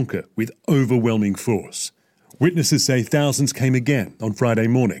soon conquer with overwhelming force. Witnesses say thousands came again on Friday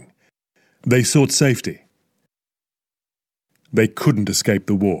morning. They sought safety. They couldn't escape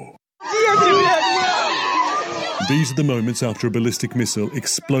the war. These are the moments after a ballistic missile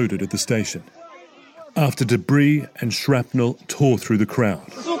exploded at the station. After debris and shrapnel tore through the crowd.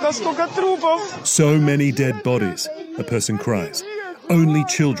 So many dead bodies, a person cries. Only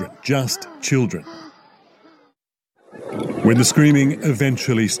children, just children. When the screaming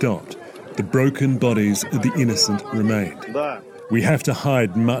eventually stopped, the broken bodies of the innocent remained. We have to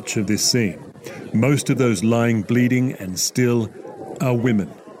hide much of this scene. Most of those lying bleeding and still are women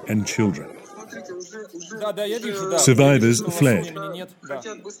and children. Survivors fled.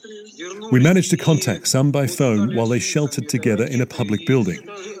 We managed to contact some by phone while they sheltered together in a public building,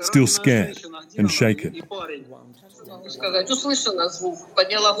 still scared and shaken.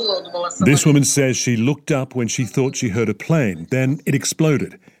 This woman says she looked up when she thought she heard a plane, then it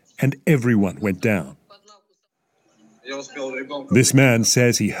exploded and everyone went down. This man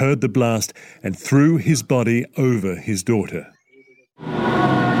says he heard the blast and threw his body over his daughter.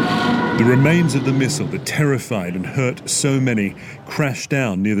 The remains of the missile that terrified and hurt so many crashed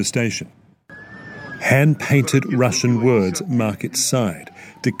down near the station. Hand-painted Russian words mark its side,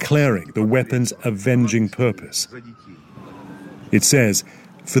 declaring the weapon's avenging purpose. It says,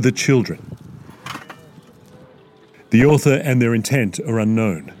 for the children. The author and their intent are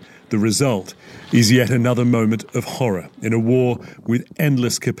unknown. The result is yet another moment of horror in a war with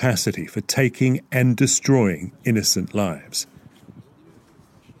endless capacity for taking and destroying innocent lives.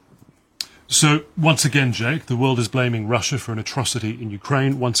 So, once again, Jake, the world is blaming Russia for an atrocity in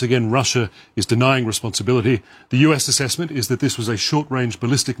Ukraine. Once again, Russia is denying responsibility. The US assessment is that this was a short-range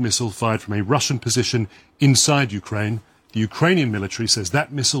ballistic missile fired from a Russian position inside Ukraine. The Ukrainian military says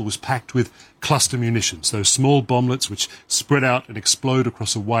that missile was packed with cluster munitions, those small bomblets which spread out and explode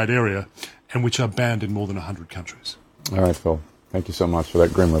across a wide area and which are banned in more than 100 countries. All right, Phil. Thank you so much for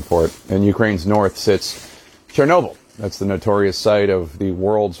that grim report. In Ukraine's north sits Chernobyl. That's the notorious site of the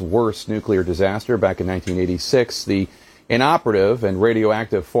world's worst nuclear disaster back in 1986. The inoperative and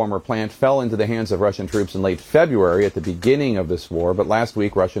radioactive former plant fell into the hands of Russian troops in late February at the beginning of this war, but last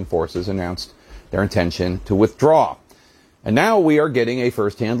week Russian forces announced their intention to withdraw. And now we are getting a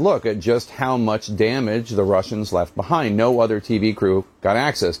first-hand look at just how much damage the Russians left behind. No other TV crew got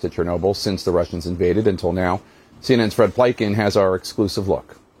access to Chernobyl since the Russians invaded until now. CNN's Fred Pleitgen has our exclusive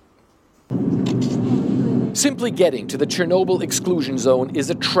look. Simply getting to the Chernobyl exclusion zone is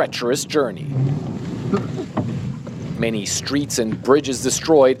a treacherous journey. Many streets and bridges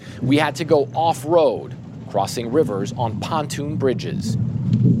destroyed, we had to go off-road, crossing rivers on pontoon bridges.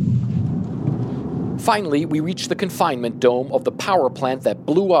 Finally, we reached the confinement dome of the power plant that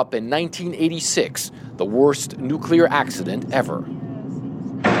blew up in 1986, the worst nuclear accident ever.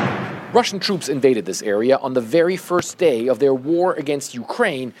 Russian troops invaded this area on the very first day of their war against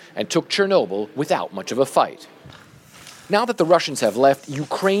Ukraine and took Chernobyl without much of a fight. Now that the Russians have left,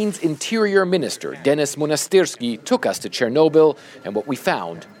 Ukraine's Interior Minister, Denis Monastyrsky, took us to Chernobyl, and what we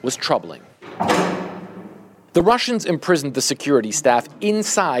found was troubling. The Russians imprisoned the security staff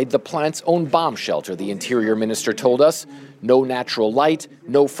inside the plant's own bomb shelter, the Interior Minister told us. No natural light,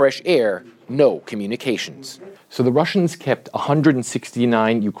 no fresh air, no communications. So the Russians kept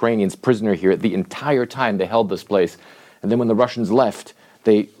 169 Ukrainians prisoner here the entire time they held this place. And then when the Russians left,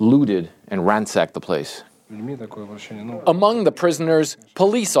 they looted and ransacked the place. Among the prisoners,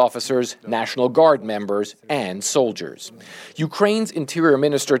 police officers, National Guard members, and soldiers. Ukraine's Interior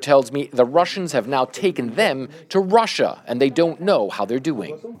Minister tells me the Russians have now taken them to Russia, and they don't know how they're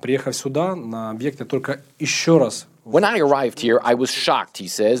doing. When I arrived here, I was shocked, he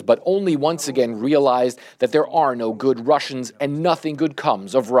says, but only once again realized that there are no good Russians and nothing good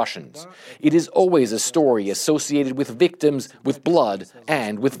comes of Russians. It is always a story associated with victims, with blood,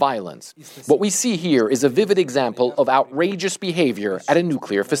 and with violence. What we see here is a vivid example of outrageous behavior at a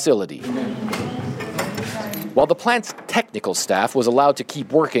nuclear facility. While the plant's technical staff was allowed to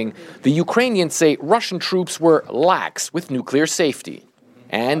keep working, the Ukrainians say Russian troops were lax with nuclear safety.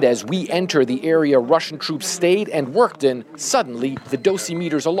 And as we enter the area Russian troops stayed and worked in, suddenly the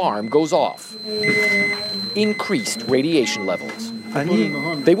dosimeter's alarm goes off. Increased radiation levels.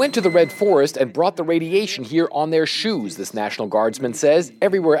 They went to the Red Forest and brought the radiation here on their shoes, this National Guardsman says.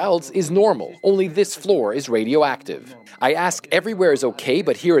 Everywhere else is normal. Only this floor is radioactive. I ask, everywhere is okay,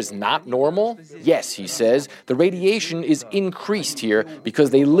 but here is not normal? Yes, he says. The radiation is increased here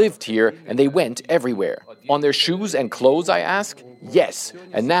because they lived here and they went everywhere. On their shoes and clothes, I ask? Yes,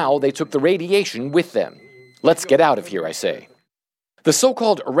 and now they took the radiation with them. Let's get out of here, I say. The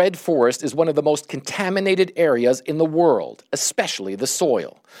so-called Red Forest is one of the most contaminated areas in the world, especially the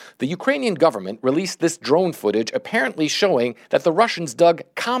soil. The Ukrainian government released this drone footage apparently showing that the Russians dug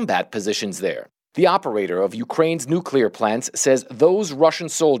combat positions there. The operator of Ukraine's nuclear plants says those Russian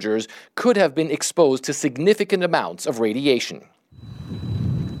soldiers could have been exposed to significant amounts of radiation.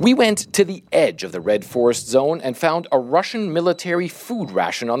 We went to the edge of the Red Forest zone and found a Russian military food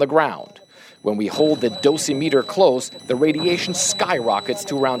ration on the ground. When we hold the dosimeter close, the radiation skyrockets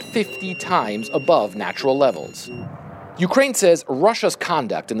to around 50 times above natural levels. Ukraine says Russia's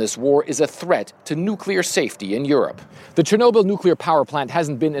conduct in this war is a threat to nuclear safety in Europe. The Chernobyl nuclear power plant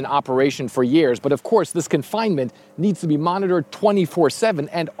hasn't been in operation for years, but of course this confinement needs to be monitored 24/7,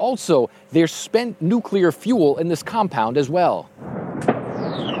 and also there's spent nuclear fuel in this compound as well.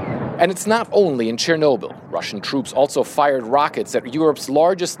 And it's not only in Chernobyl. Russian troops also fired rockets at Europe's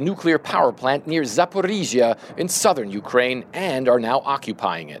largest nuclear power plant near Zaporizhia in southern Ukraine and are now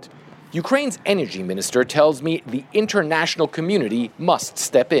occupying it. Ukraine's energy minister tells me the international community must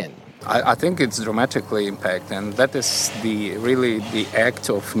step in. I think it's dramatically impact, and that is really the act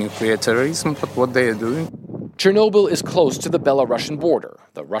of nuclear terrorism, what they are doing. Chernobyl is close to the Belarusian border.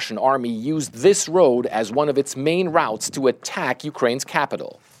 The Russian army used this road as one of its main routes to attack Ukraine's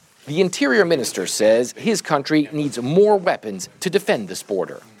capital. The Interior Minister says his country needs more weapons to defend this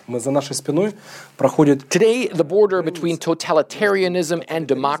border. Today, the border between totalitarianism and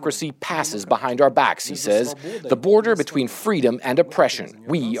democracy passes behind our backs, he says. The border between freedom and oppression.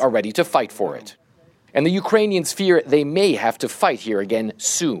 We are ready to fight for it. And the Ukrainians fear they may have to fight here again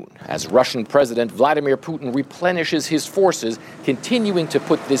soon, as Russian President Vladimir Putin replenishes his forces, continuing to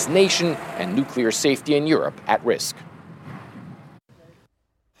put this nation and nuclear safety in Europe at risk.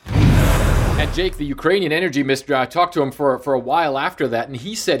 And Jake, the Ukrainian energy minister, I talked to him for a while after that, and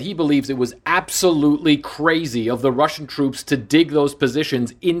he said he believes it was absolutely crazy of the Russian troops to dig those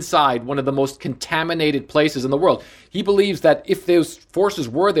positions inside one of the most contaminated places in the world. He believes that if those forces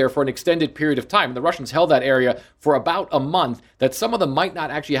were there for an extended period of time, and the Russians held that area for about a month, that some of them might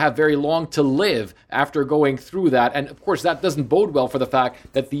not actually have very long to live after going through that. And of course, that doesn't bode well for the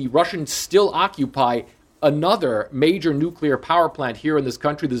fact that the Russians still occupy another major nuclear power plant here in this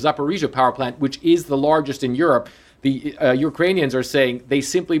country, the Zaporizhia power plant, which is the largest in Europe. The Ukrainians are saying they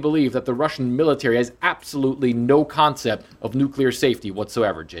simply believe that the Russian military has absolutely no concept of nuclear safety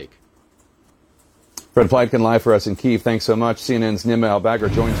whatsoever, Jake. Fred Pleitgen live for us in Kyiv. Thanks so much. CNN's Nima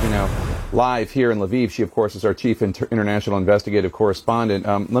Elbagir joins me now live here in Lviv. She, of course, is our chief international investigative correspondent.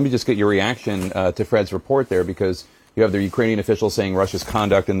 Let me just get your reaction to Fred's report there, because you have the Ukrainian officials saying Russia's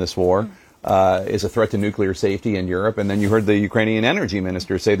conduct in this war is a threat to nuclear safety in Europe. And then you heard the Ukrainian energy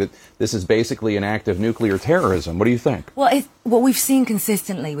minister say that this is basically an act of nuclear terrorism. What do you think? Well, what we've seen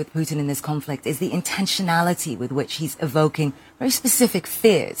consistently with Putin in this conflict is the intentionality with which he's evoking very specific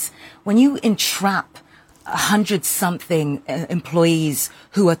fears. When you entrap 100-something employees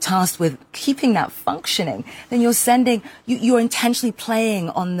who are tasked with keeping that functioning, then you're intentionally playing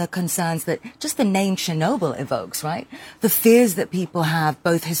on the concerns that just the name Chernobyl evokes, right? The fears that people have,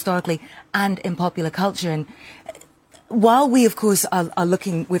 both historically and in popular culture. And while we, of course, are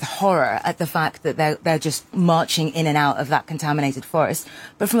looking with horror at the fact that they're just marching in and out of that contaminated forest,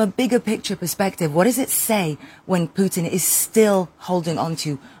 but from a bigger picture perspective, what does it say when Putin is still holding on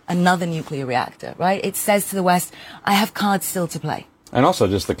to another nuclear reactor, right? It says to the West, I have cards still to play. And also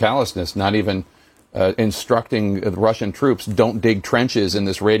just the callousness, not even instructing the Russian troops, don't dig trenches in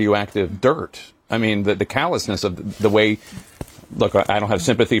this radioactive dirt. I mean, the callousness of the way... Look, I don't have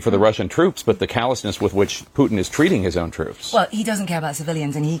sympathy for the Russian troops, but the callousness with which Putin is treating his own troops. Well, he doesn't care about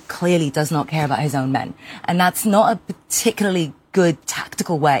civilians, and he clearly does not care about his own men. And that's not a particularly good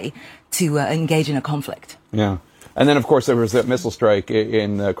tactical way to engage in a conflict. Yeah. And then, of course, there was that missile strike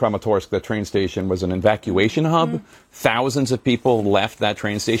in Kramatorsk. The train station was an evacuation hub. Thousands of people left that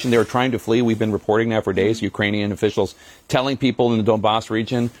train station. They were trying to flee. We've been reporting now for days, Ukrainian officials telling people in the Donbass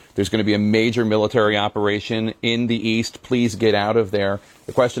region there's going to be a major military operation in the east. Please get out of there.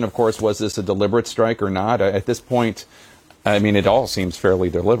 The question, of course, was this a deliberate strike or not? At this point, I mean, it all seems fairly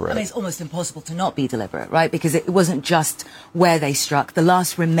deliberate. I mean, it's almost impossible to not be deliberate, right? Because it wasn't just where they struck, the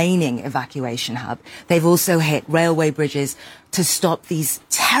last remaining evacuation hub. They've also hit railway bridges to stop these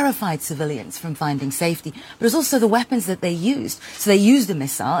terrified civilians from finding safety. But it's also the weapons that they used. So they used a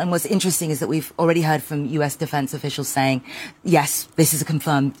missile, and what's interesting is that we've already heard from U.S. defense officials saying, yes, this is a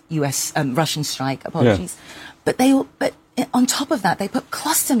confirmed Russian strike. Apologies. Yeah. But on top of that, they put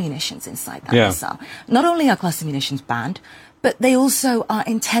cluster munitions inside that missile. Not only are cluster munitions banned, but they also are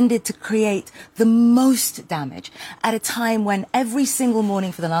intended to create the most damage at a time when every single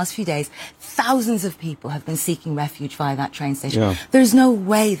morning for the last few days, thousands of people have been seeking refuge via that train station. Yeah. There's no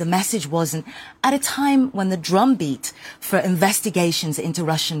way the message wasn't, at a time when the drumbeat for investigations into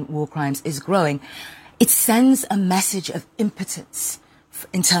Russian war crimes is growing, it sends a message of impotence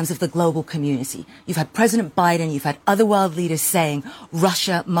in terms of the global community. You've had President Biden, you've had other world leaders saying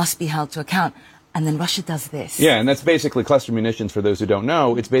Russia must be held to account. And then Russia does this. Yeah, and that's basically cluster munitions, for those who don't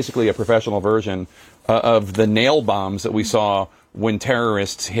know. It's basically a professional version of the nail bombs that we saw when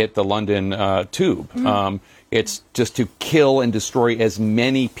terrorists hit the London tube. It's just to kill and destroy as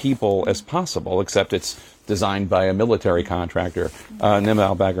many people as possible, except it's designed by a military contractor. Nima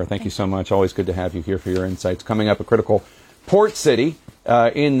Al-Bagher, thank you so much. Always good to have you here for your insights. Coming up, a critical port city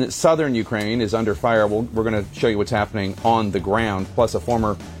in southern Ukraine is under fire. We're going to show you what's happening on the ground, plus a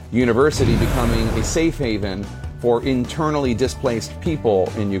former university becoming a safe haven for internally displaced people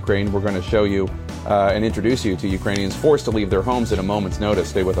in Ukraine. We're going to show you and introduce you to Ukrainians forced to leave their homes at a moment's notice.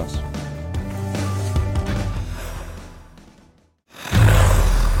 Stay with us.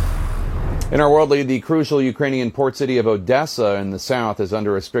 In our world lead, the crucial Ukrainian port city of Odessa in the south is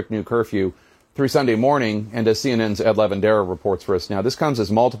under a strict new curfew through Sunday morning, and as CNN's Ed Lavandera reports for us now, this comes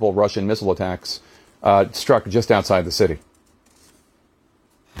as multiple Russian missile attacks struck just outside the city.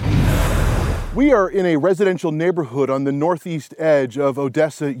 We are in a residential neighborhood on the northeast edge of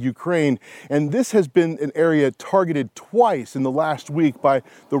Odessa, Ukraine, and this has been an area targeted twice in the last week by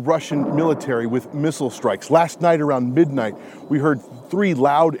the Russian military with missile strikes. Last night around midnight, we heard 3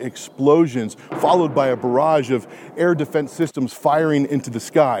 loud explosions, followed by a barrage of air defense systems firing into the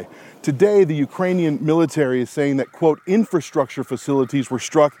sky. Today, the Ukrainian military is saying that, quote, infrastructure facilities were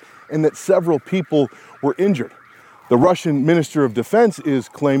struck and that several people were injured. The Russian Minister of Defense is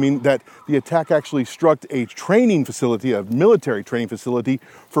claiming that the attack actually struck a training facility, a military training facility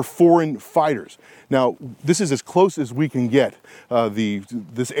for foreign fighters. Now, this is as close as we can get.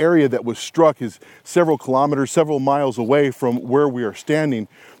 This area that was struck is several kilometers, several miles away from where we are standing.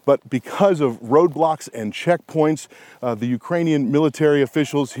 But because of roadblocks and checkpoints, the Ukrainian military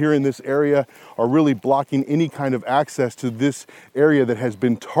officials here in this area are really blocking any kind of access to this area that has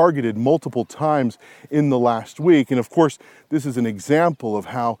been targeted multiple times in the last week. And of course, this is an example of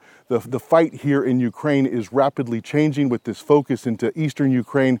how the fight here in Ukraine is rapidly changing with this focus into eastern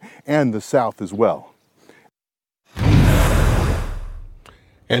Ukraine and the south as well.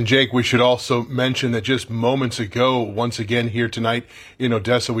 And Jake, we should also mention that just moments ago, once again here tonight in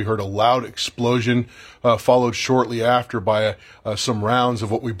Odessa, we heard a loud explosion, followed shortly after by some rounds of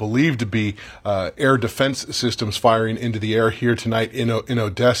what we believe to be air defense systems firing into the air here tonight in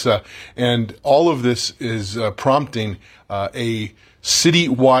Odessa. And all of this is prompting a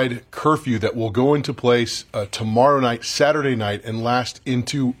city-wide curfew that will go into place tomorrow night, Saturday night, and last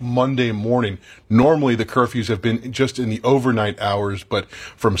into Monday morning. Normally, the curfews have been just in the overnight hours, but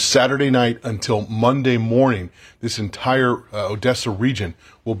from Saturday night until Monday morning, this entire Odessa region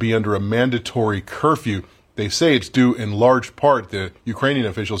will be under a mandatory curfew they say it's due in large part, the Ukrainian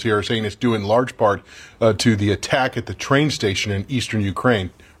officials here are saying it's due in large part to the attack at the train station in eastern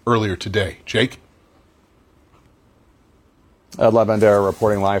Ukraine earlier today. Jake? Lev Bandera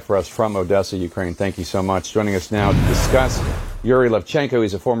reporting live for us from Odessa, Ukraine. Thank you so much. Joining us now to discuss Yuri Levchenko.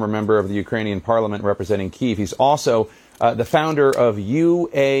 He's a former member of the Ukrainian parliament representing Kyiv. He's also the founder of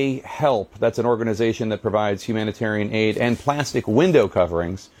UA Help. That's an organization that provides humanitarian aid and plastic window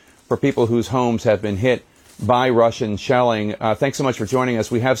coverings for people whose homes have been hit by Russian shelling. Thanks so much for joining us.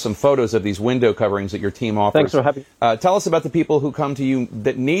 We have some photos of these window coverings that your team offers. Thanks for having me. Tell us about the people who come to you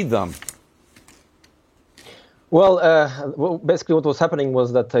that need them. Well, basically what was happening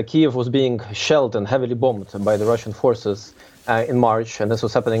was that Kyiv was being shelled and heavily bombed by the Russian forces in March, and this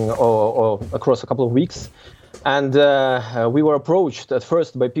was happening across a couple of weeks. And we were approached at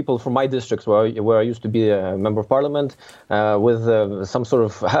first by people from my district, where I used to be a member of parliament, with some sort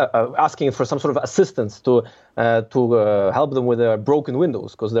of asking for some sort of assistance to help them with their broken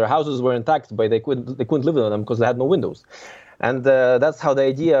windows, because their houses were intact, but they couldn't live in them because they had no windows. And that's how the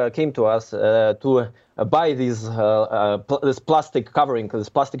idea came to us to buy these this plastic covering, this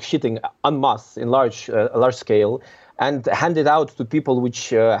plastic sheeting en masse in large scale, and hand it out to people which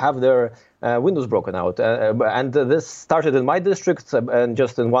have their windows broken out. And this started in my district and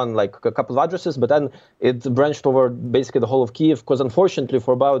just in a couple of addresses, but then it branched over basically the whole of Kyiv, because unfortunately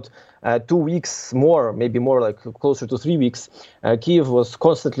for about 2 weeks more, maybe more, like closer to 3 weeks, Kyiv was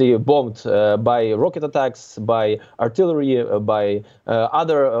constantly bombed by rocket attacks, by artillery, by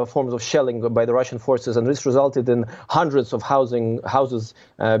other forms of shelling by the Russian forces, and this resulted in hundreds of houses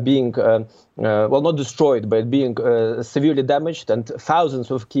being well, not destroyed, but being severely damaged, and thousands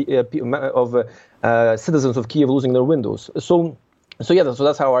of citizens of Kyiv losing their windows. So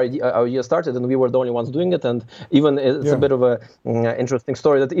that's how our idea started, and we were the only ones doing it. And even it's a bit of a interesting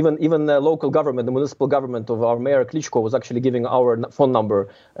story that even the local government, the municipal government of our mayor Klitschko, was actually giving our phone number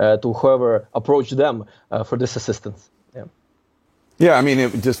to whoever approached them for this assistance. Yeah, I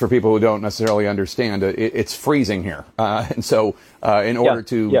mean, just for people who don't necessarily understand, it's freezing here. And so in order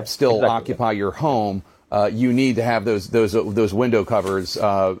to still occupy your home, you need to have those window covers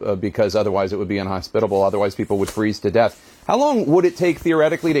because otherwise it would be inhospitable. Otherwise, people would freeze to death. How long would it take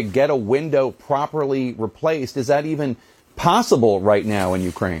theoretically to get a window properly replaced? Is that even possible right now in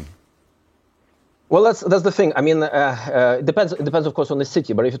Ukraine? Well, that's the thing. I mean, it depends, of course, on the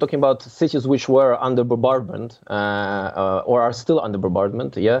city. But if you're talking about cities which were under bombardment or are still under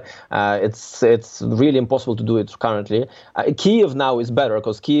bombardment, it's really impossible to do it currently. Kyiv now is better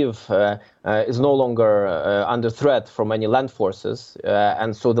because Kyiv is no longer under threat from any land forces,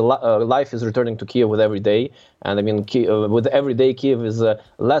 and so the life is returning to Kyiv with every day. And I mean, with every day, Kyiv is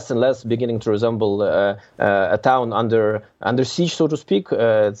less and less beginning to resemble a town under siege, so to speak.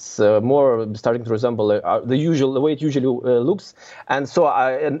 It's more starting to resemble the way it usually looks. And so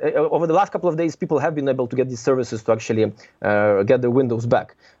over the last couple of days, people have been able to get these services to actually get their windows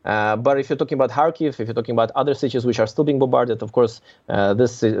back. But if you're talking about Kharkiv, if you're talking about other cities which are still being bombarded, of course,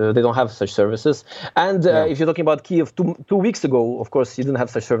 they don't have such services. And if you're talking about Kyiv 2 weeks ago, of course, you didn't have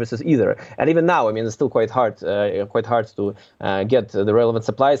such services either. And even now, I mean, it's still quite hard to get the relevant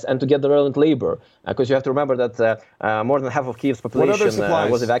supplies and to get the relevant labor, because you have to remember that more than half of Kyiv's population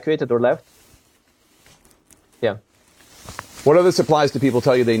was evacuated or left. Yeah. What other supplies do people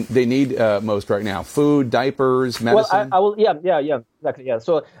tell you they need most right now? Food, diapers, medicine? Well, exactly. Yeah.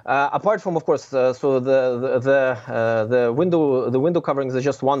 So apart from, of course, so the window coverings is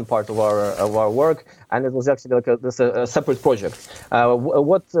just one part of our work, and it was actually like a separate project.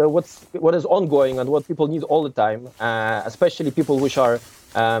 What is ongoing and what people need all the time, especially people which are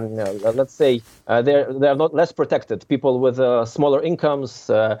let's say they're not less protected, people with smaller incomes,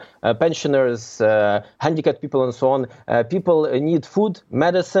 pensioners, handicapped people, and so on. People need food,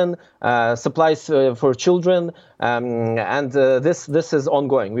 medicine, supplies for children, and this is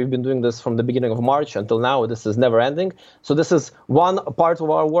ongoing. We've been doing this from the beginning of March until now. This is never ending. So this is one part of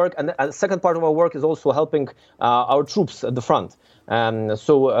our work, and the second part of our work is also helping our troops at the front.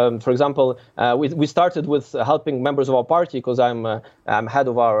 For example, we started with helping members of our party, because I'm head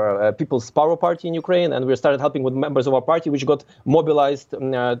of our People's Power Party in Ukraine, and we started helping with members of our party which got mobilized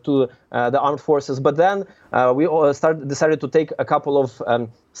to the armed forces. But then we decided to take a couple of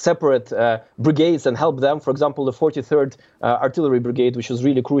separate brigades and help them. For example, the 43rd Artillery Brigade, which was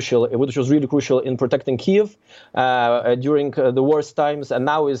really crucial in protecting Kyiv during the worst times, and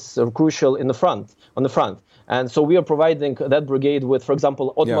now is crucial on the front. And so we are providing that brigade with, for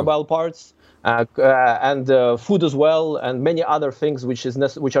example, automobile parts and food as well, and many other things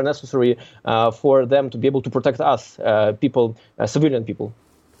which are necessary for them to be able to protect us, civilian people.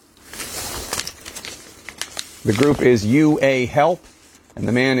 The group is UA Help, and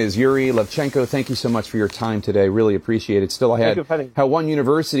the man is Yuri Levchenko. Thank you so much for your time today. Really appreciate it. Still ahead, how one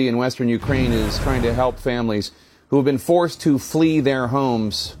university in western Ukraine is trying to help families who have been forced to flee their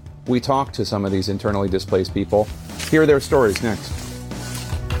homes. We talked to some of these internally displaced people. Hear their stories next.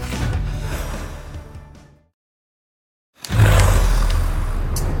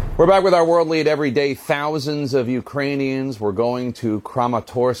 We're back with our World Lead every day. Thousands of Ukrainians were going to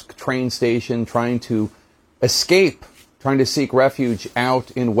Kramatorsk train station trying to escape, trying to seek refuge out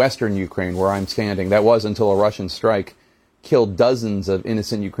in western Ukraine, where I'm standing. That was until a Russian strike killed dozens of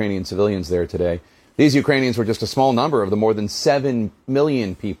innocent Ukrainian civilians there today. These Ukrainians were just a small number of the more than 7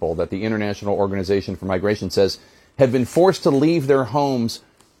 million people that the International Organization for Migration says have been forced to leave their homes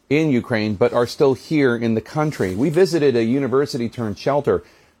in Ukraine but are still here in the country. We visited a university-turned-shelter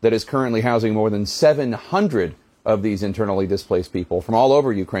that is currently housing more than 700 of these internally displaced people from all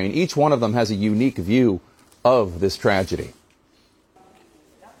over Ukraine. Each one of them has a unique view of this tragedy.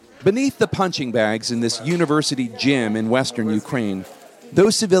 Beneath the punching bags in this university gym in western Ukraine,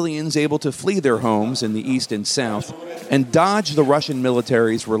 those civilians able to flee their homes in the east and south and dodge the Russian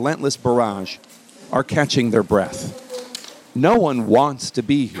military's relentless barrage are catching their breath. No one wants to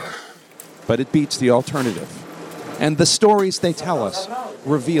be here, but it beats the alternative. And the stories they tell us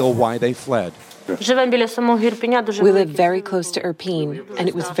reveal why they fled. We live very close to Irpin, and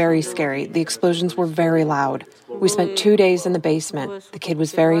it was very scary. The explosions were very loud. We spent 2 days in the basement. The kid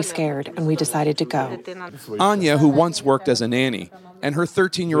was very scared, and we decided to go. Anya, who once worked as a nanny, and her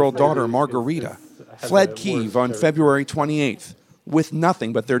 13-year-old daughter, Margarita, fled Kyiv on February 28th with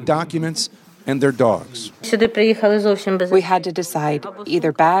nothing but their documents and their dogs. We had to decide,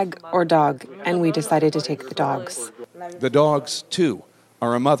 either bag or dog, and we decided to take the dogs. The dogs, too,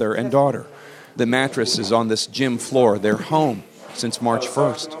 are a mother and daughter. The mattress is on this gym floor, their home, since March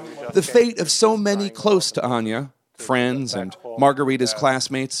 1st. The fate of so many close to Anya, friends and Margarita's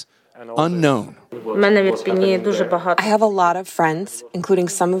classmates, unknown. I have a lot of friends, including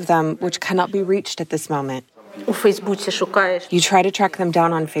some of them which cannot be reached at this moment. You try to track them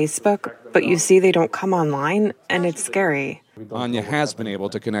down on Facebook, but you see they don't come online, and it's scary. Anya has been able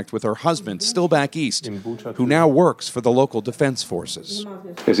to connect with her husband, still back east, who now works for the local defense forces.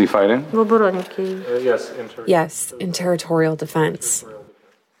 Is he fighting? Yes, in territorial defense.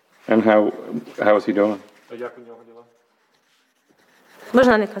 And how is he doing?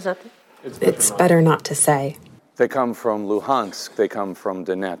 It's better not to say. They come from Luhansk, they come from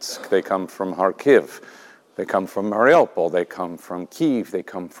Donetsk, they come from Kharkiv, they come from Mariupol, they come from Kyiv, they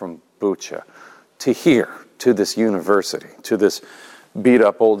come from Bucha. To here, to this university, to this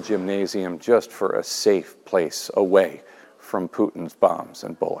beat-up old gymnasium, just for a safe place away from Putin's bombs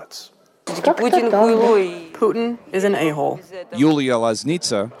and bullets. Putin is an a-hole. Yulia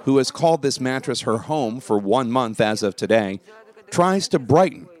Laznitsa, who has called this mattress her home for 1 month as of today, tries to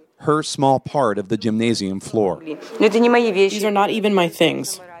brighten her small part of the gymnasium floor. These are not even my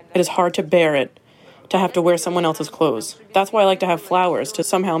things. It is hard to bear it, to have to wear someone else's clothes. That's why I like to have flowers, to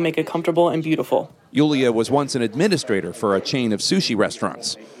somehow make it comfortable and beautiful. Yulia was once an administrator for a chain of sushi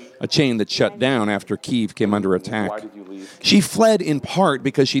restaurants, a chain that shut down after Kyiv came under attack. She fled in part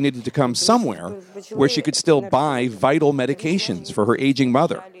because she needed to come somewhere where she could still buy vital medications for her aging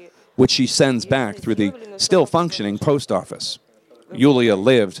mother, which she sends back through the still functioning post office. Yulia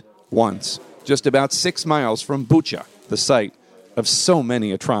lived once just about 6 miles from Bucha, the site of so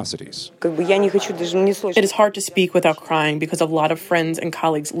many atrocities. It is hard to speak without crying because a lot of friends and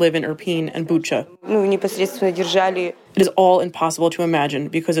colleagues live in Irpin and Bucha. It is all impossible to imagine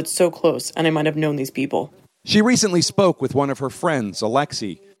because it's so close and I might have known these people. She recently spoke with one of her friends,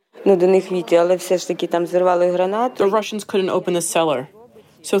 Alexei. The Russians couldn't open the cellar,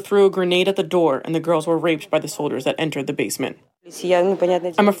 so threw a grenade at the door and the girls were raped by the soldiers that entered the basement.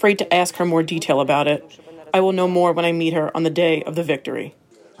 I'm afraid to ask her more detail about it. I will know more when I meet her on the day of the victory.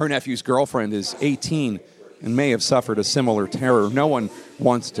 Her nephew's girlfriend is 18 and may have suffered a similar terror. No one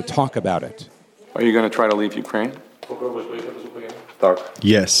wants to talk about it. Are you going to try to leave Ukraine?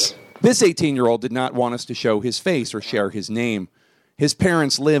 Yes. This 18-year-old did not want us to show his face or share his name. His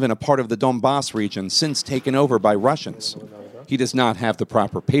parents live in a part of the Donbass region since taken over by Russians. He does not have the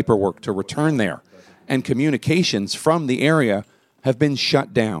proper paperwork to return there, and communications from the area have been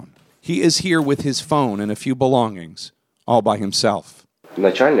shut down. He is here with his phone and a few belongings, all by himself.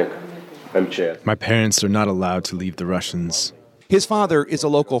 My parents are not allowed to leave the Russians. His father is a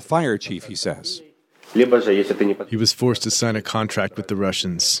local fire chief, he says. He was forced to sign a contract with the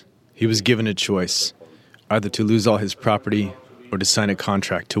Russians. He was given a choice, either to lose all his property or to sign a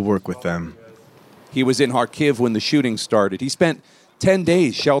contract to work with them. He was in Kharkiv when the shooting started. He spent 10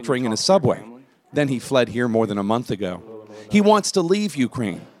 days sheltering in a subway. Then he fled here more than a month ago. He wants to leave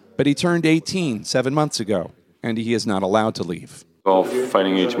Ukraine, but he turned 18 7 months ago, and he is not allowed to leave. All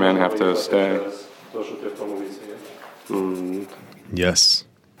fighting each man have to stay. Yes.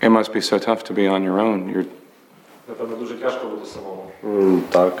 It must be so tough to be on your own. You're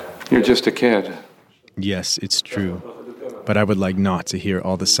just a kid. Yes, it's true. But I would like not to hear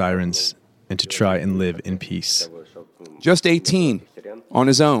all the sirens and to try and live in peace. Just 18, on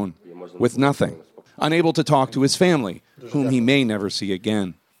his own, with nothing, unable to talk to his family, whom he may never see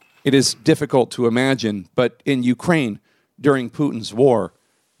again. It is difficult to imagine, but in Ukraine, during Putin's war,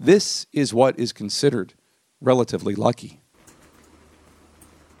 this is what is considered relatively lucky.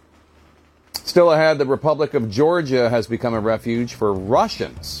 Still ahead, the Republic of Georgia has become a refuge for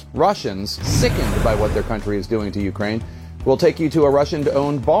Russians. Russians sickened by what their country is doing to Ukraine. We'll take you to a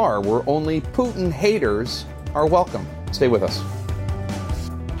Russian-owned bar where only Putin haters are welcome. Stay with us.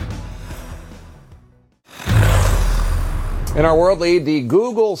 In our world lead, the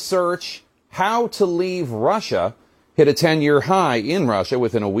Google search, How to Leave Russia, hit a 10-year high in Russia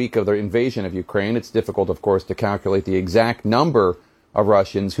within a week of their invasion of Ukraine. It's difficult, of course, to calculate the exact number of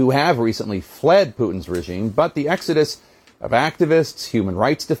Russians who have recently fled Putin's regime, but the exodus of activists, human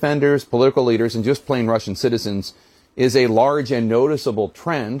rights defenders, political leaders, and just plain Russian citizens is a large and noticeable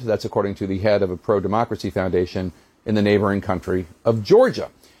trend. That's according to the head of a pro-democracy foundation in the neighboring country of Georgia.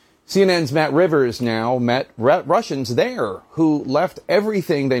 CNN's Matt Rivers now met Russians there who left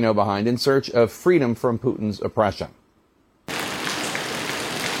everything they know behind in search of freedom from Putin's oppression.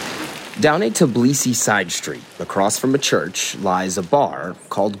 Down a Tbilisi side street, across from a church, lies a bar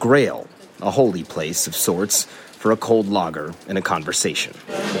called Grail, a holy place of sorts for a cold lager and a conversation.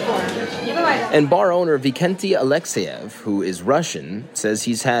 And bar owner Vikenty Alexeyev, who is Russian, says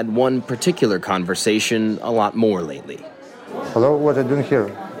he's had one particular conversation a lot more lately. Hello, what are you doing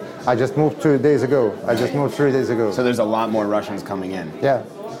here? I just moved 3 days ago. So there's a lot more Russians coming in? Yeah.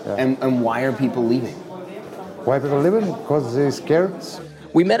 And why are people leaving? Why people leaving? Because they're scared.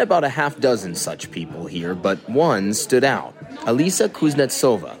 We met about a half dozen such people here, but one stood out. Alisa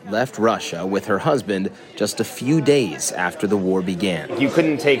Kuznetsova left Russia with her husband just a few days after the war began. You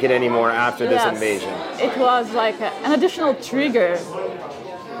couldn't take it anymore after this invasion? It was like an additional trigger.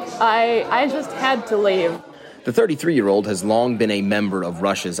 I just had to leave. The 33-year-old has long been a member of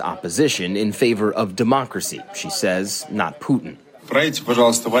Russia's opposition in favor of democracy, she says, not Putin.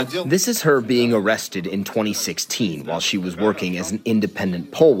 This is her being arrested in 2016 while she was working as an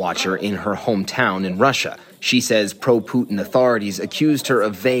independent poll watcher in her hometown in Russia. She says pro-Putin authorities accused her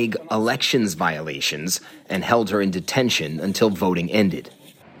of vague elections violations and held her in detention until voting ended.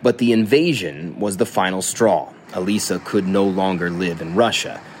 But the invasion was the final straw. Alisa could no longer live in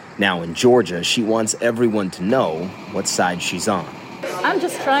Russia. Now in Georgia, she wants everyone to know what side she's on. I'm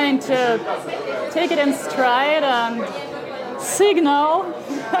just trying to take it in stride and signal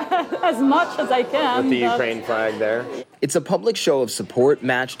as much as I can. With the Ukraine flag there? It's a public show of support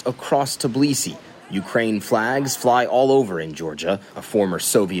matched across Tbilisi. Ukraine flags fly all over in Georgia, a former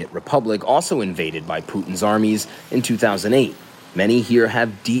Soviet republic also invaded by Putin's armies in 2008. Many here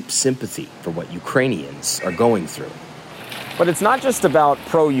have deep sympathy for what Ukrainians are going through. But it's not just about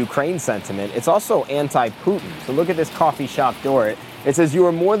pro-Ukraine sentiment, it's also anti-Putin. So look at this coffee shop door. It says you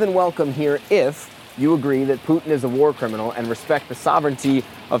are more than welcome here if you agree that Putin is a war criminal and respect the sovereignty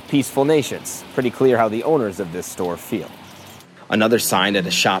of peaceful nations. Pretty clear how the owners of this store feel. Another sign at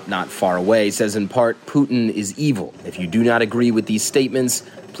a shop not far away says in part, Putin is evil. If you do not agree with these statements,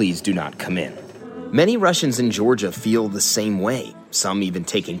 please do not come in. Many Russians in Georgia feel the same way, some even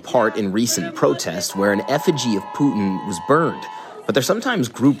taking part in recent protests where an effigy of Putin was burned. But they're sometimes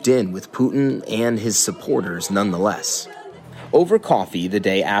grouped in with Putin and his supporters nonetheless. Over coffee the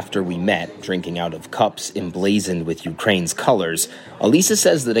day after we met, drinking out of cups emblazoned with Ukraine's colors, Alisa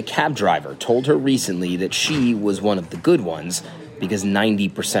says that a cab driver told her recently that she was one of the good ones because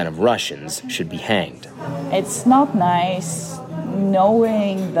 90% of Russians should be hanged. It's not nice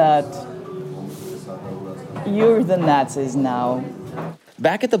knowing that you're the Nazis now.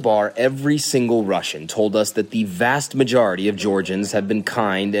 Back at the bar, every single Russian told us that the vast majority of Georgians have been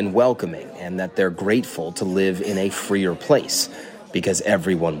kind and welcoming and that they're grateful to live in a freer place, because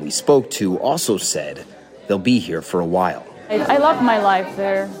everyone we spoke to also said they'll be here for a while. I love my life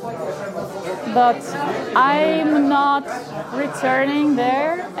there, but I'm not returning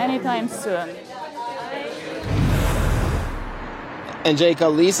there anytime soon. And Jake,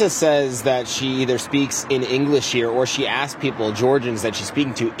 Lisa says that she either speaks in English here or she asks people, Georgians that she's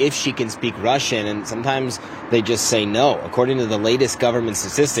speaking to, if she can speak Russian, and sometimes they just say no. According to the latest government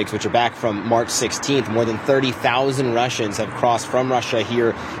statistics, which are back from March 16th, more than 30,000 Russians have crossed from Russia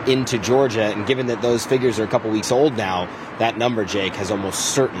here into Georgia, and given that those figures are a couple weeks old now, that number, Jake, has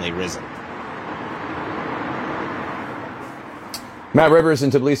almost certainly risen. Matt Rivers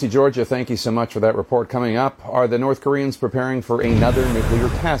in Tbilisi, Georgia, thank you so much for that report. Coming up, are the North Koreans preparing for another nuclear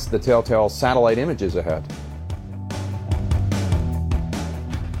test? The telltale satellite images ahead.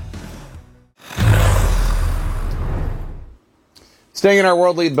 Staying in our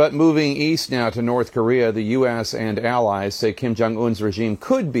world lead, but moving east now to North Korea, the U.S. and allies say Kim Jong-un's regime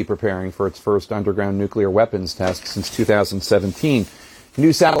could be preparing for its first underground nuclear weapons test since 2017.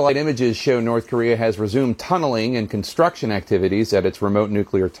 New satellite images show North Korea has resumed tunneling and construction activities at its remote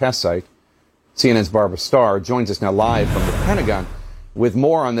nuclear test site. CNN's Barbara Starr joins us now live from the Pentagon with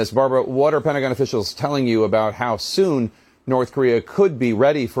more on this. Barbara, what are Pentagon officials telling you about how soon North Korea could be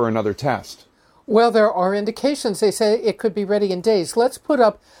ready for another test? Well, there are indications. They say it could be ready in days. Let's put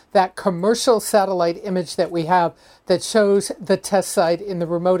up that commercial satellite image that we have that shows the test site in the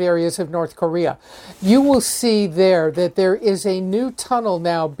remote areas of North Korea. You will see there that there is a new tunnel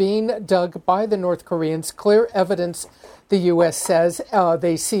now being dug by the North Koreans. Clear evidence, the U.S. says.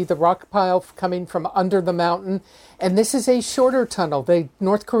 They see the rock pile coming from under the mountain. And this is a shorter tunnel. The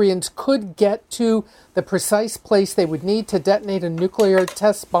North Koreans could get to the precise place they would need to detonate a nuclear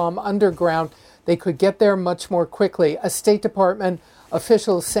test bomb underground. They could get there much more quickly. A State Department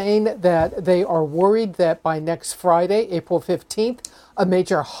official saying that they are worried that by next Friday, April 15th, a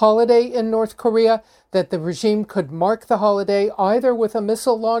major holiday in North Korea, that the regime could mark the holiday either with a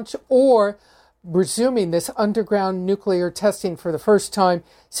missile launch or resuming this underground nuclear testing for the first time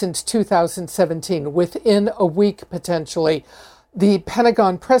since 2017, within a week potentially. The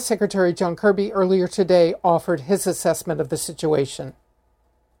Pentagon Press Secretary John Kirby earlier today offered his assessment of the situation.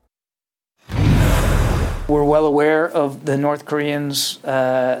 We're well aware of the North Koreans,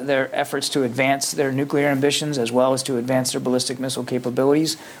 their efforts to advance their nuclear ambitions as well as to advance their ballistic missile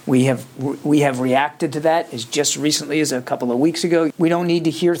capabilities. We have reacted to that as just recently as a couple of weeks ago. We don't need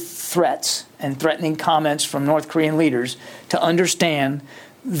to hear threats and threatening comments from North Korean leaders to understand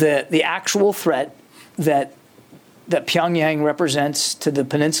the actual threat that Pyongyang represents to the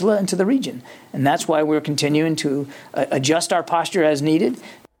peninsula and to the region. And that's why we're continuing to adjust our posture as needed.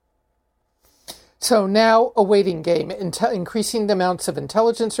 So now a waiting game. Increasing the amounts of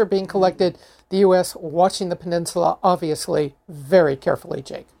intelligence are being collected. The U.S. watching the peninsula, obviously, very carefully,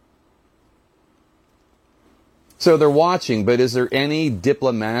 Jake. So they're watching, but is there any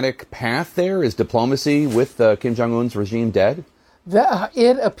diplomatic path there? Is diplomacy with Kim Jong-un's regime dead?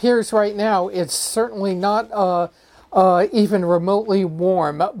 It appears right now it's certainly not even remotely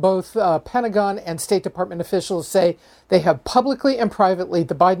warm. Both Pentagon and State Department officials say they have publicly and privately,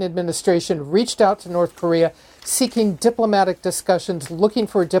 the Biden administration reached out to North Korea seeking diplomatic discussions, looking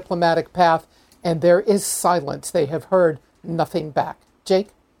for a diplomatic path, and there is silence. They have heard nothing back. Jake?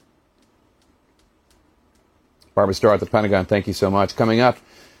 Barbara Starr at the Pentagon, thank you so much. Coming up,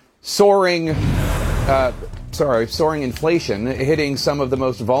 soaring inflation hitting some of the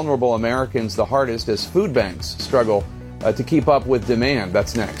most vulnerable Americans the hardest as food banks struggle to keep up with demand.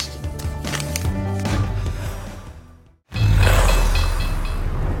 That's next.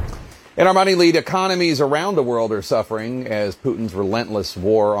 In our money lead, economies around the world are suffering as Putin's relentless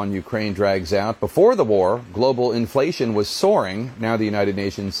war on Ukraine drags out. Before the war, global inflation was soaring. Now the United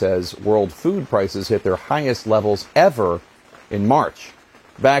Nations says world food prices hit their highest levels ever in March.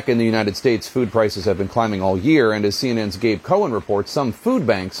 Back in the United States, food prices have been climbing all year, and as CNN's Gabe Cohen reports, some food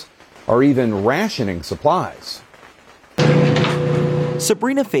banks are even rationing supplies.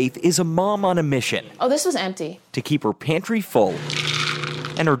 Sabrina Faith is a mom on a mission. Oh, this was empty. To keep her pantry full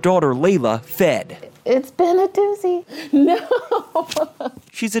and her daughter Layla fed. It's been a doozy. No.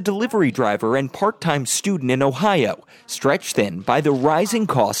 She's a delivery driver and part-time student in Ohio, stretched thin by the rising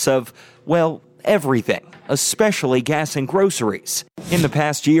costs of, well, everything, especially gas and groceries. In the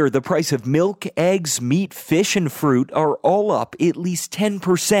past year, the price of milk, eggs, meat, fish, and fruit are all up at least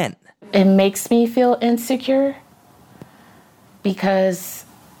 10%. It makes me feel insecure because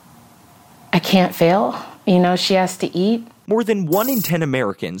I can't fail. You know, she has to eat. More than 1 in 10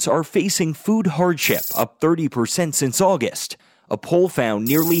 Americans are facing food hardship, up 30% since August. A poll found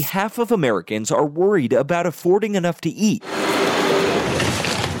nearly half of Americans are worried about affording enough to eat.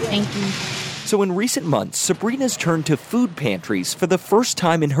 Thank you. So in recent months, Sabrina's turned to food pantries for the first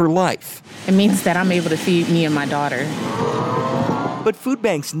time in her life. It means that I'm able to feed me and my daughter. But food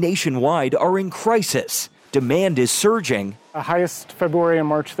banks nationwide are in crisis. demand is surging. The highest February and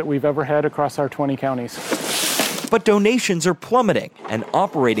March that we've ever had across our 20 counties. But donations are plummeting and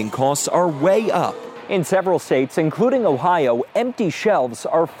operating costs are way up. In several states, including Ohio, empty shelves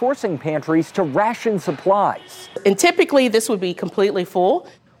are forcing pantries to ration supplies. And typically this would be completely full.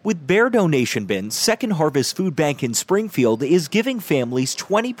 With bare donation bins, Second Harvest Food Bank in Springfield is giving families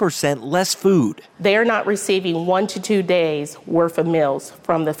 20% less food. They are not receiving 1 to 2 days worth of meals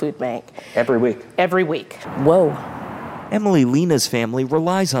from the food bank. Every week? Every week. Whoa. Emily Lena's family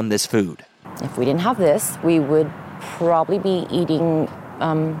relies on this food. If we didn't have this, we would probably be eating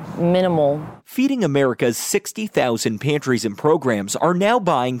minimal. Feeding America's 60,000 pantries and programs are now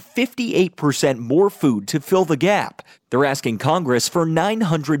buying 58% more food to fill the gap. They're asking Congress for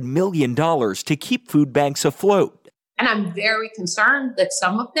 $900 million to keep food banks afloat. And I'm very concerned that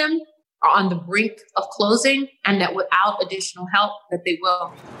some of them are on the brink of closing and that without additional help that they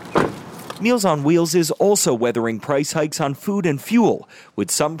will. Meals on Wheels is also weathering price hikes on food and fuel,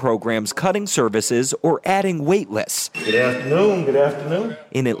 with some programs cutting services or adding wait lists. Good afternoon. Good afternoon.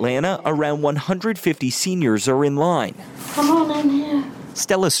 In Atlanta, around 150 seniors are in line. Come on in here.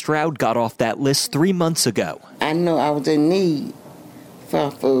 Stella Stroud got off that list 3 months ago. I know I was in need for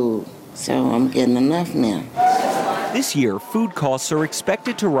food, so I'm getting enough now. This year, food costs are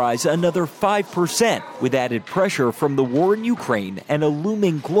expected to rise another 5%, with added pressure from the war in Ukraine and a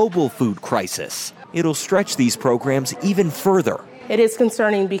looming global food crisis. It'll stretch these programs even further. It is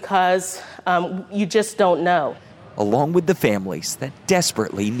concerning because you just don't know. Along with the families that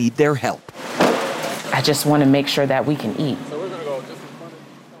desperately need their help. I just want to make sure that we can eat.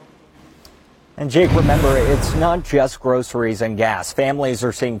 And Jake, remember, it's not just groceries and gas. Families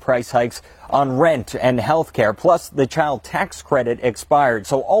are seeing price hikes on rent and health care, plus the child tax credit expired.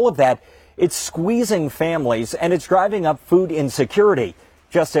 So all of that, it's squeezing families and it's driving up food insecurity,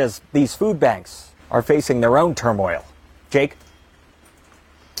 just as these food banks are facing their own turmoil. Jake?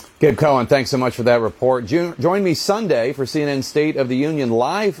 Gabe Cohen, thanks so much for that report. Join me Sunday for CNN State of the Union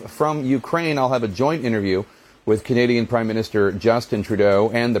live from Ukraine. I'll have a joint interview with Canadian Prime Minister Justin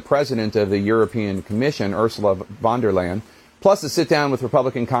Trudeau and the President of the European Commission, Ursula von der Leyen, plus a sit-down with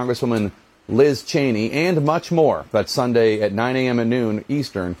Republican Congresswoman Liz Cheney, and much more. That's Sunday at 9 a.m. and noon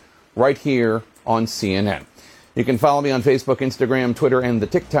Eastern, right here on CNN. You can follow me on Facebook, Instagram, Twitter, and the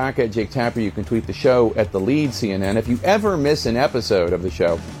TikTok at Jake Tapper. You can tweet the show at The Lead CNN. If you ever miss an episode of the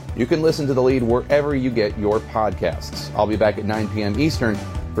show, you can listen to The Lead wherever you get your podcasts. I'll be back at 9 p.m. Eastern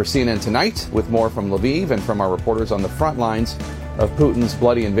for CNN Tonight with more from Lviv and from our reporters on the front lines of Putin's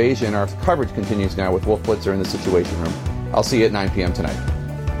bloody invasion. Our coverage continues now with Wolf Blitzer in the Situation Room. I'll see you at 9 p.m. tonight.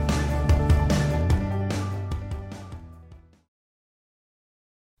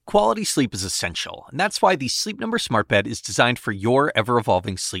 Quality sleep is essential, and that's why the Sleep Number Smart Bed is designed for your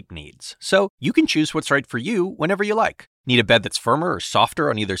ever-evolving sleep needs. So you can choose what's right for you whenever you like. Need a bed that's firmer or softer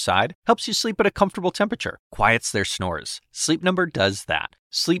on either side? Helps you sleep at a comfortable temperature. Quiets their snores. Sleep Number does that.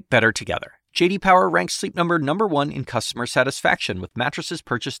 Sleep better together. J.D. Power ranks Sleep Number #1 in customer satisfaction with mattresses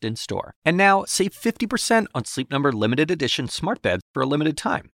purchased in-store. And now, save 50% on Sleep Number Limited Edition Smart Beds for a limited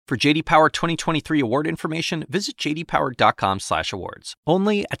time. For J.D. Power 2023 award information, visit jdpower.com/awards.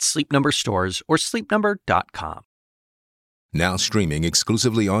 Only at Sleep Number stores or sleepnumber.com. Now streaming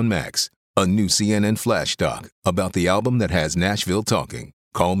exclusively on Max, a new CNN flash doc about the album that has Nashville talking,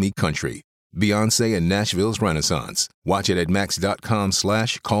 Call Me Country. Beyoncé and Nashville's Renaissance. Watch it at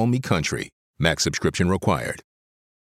max.com/callmecountry. Max subscription required.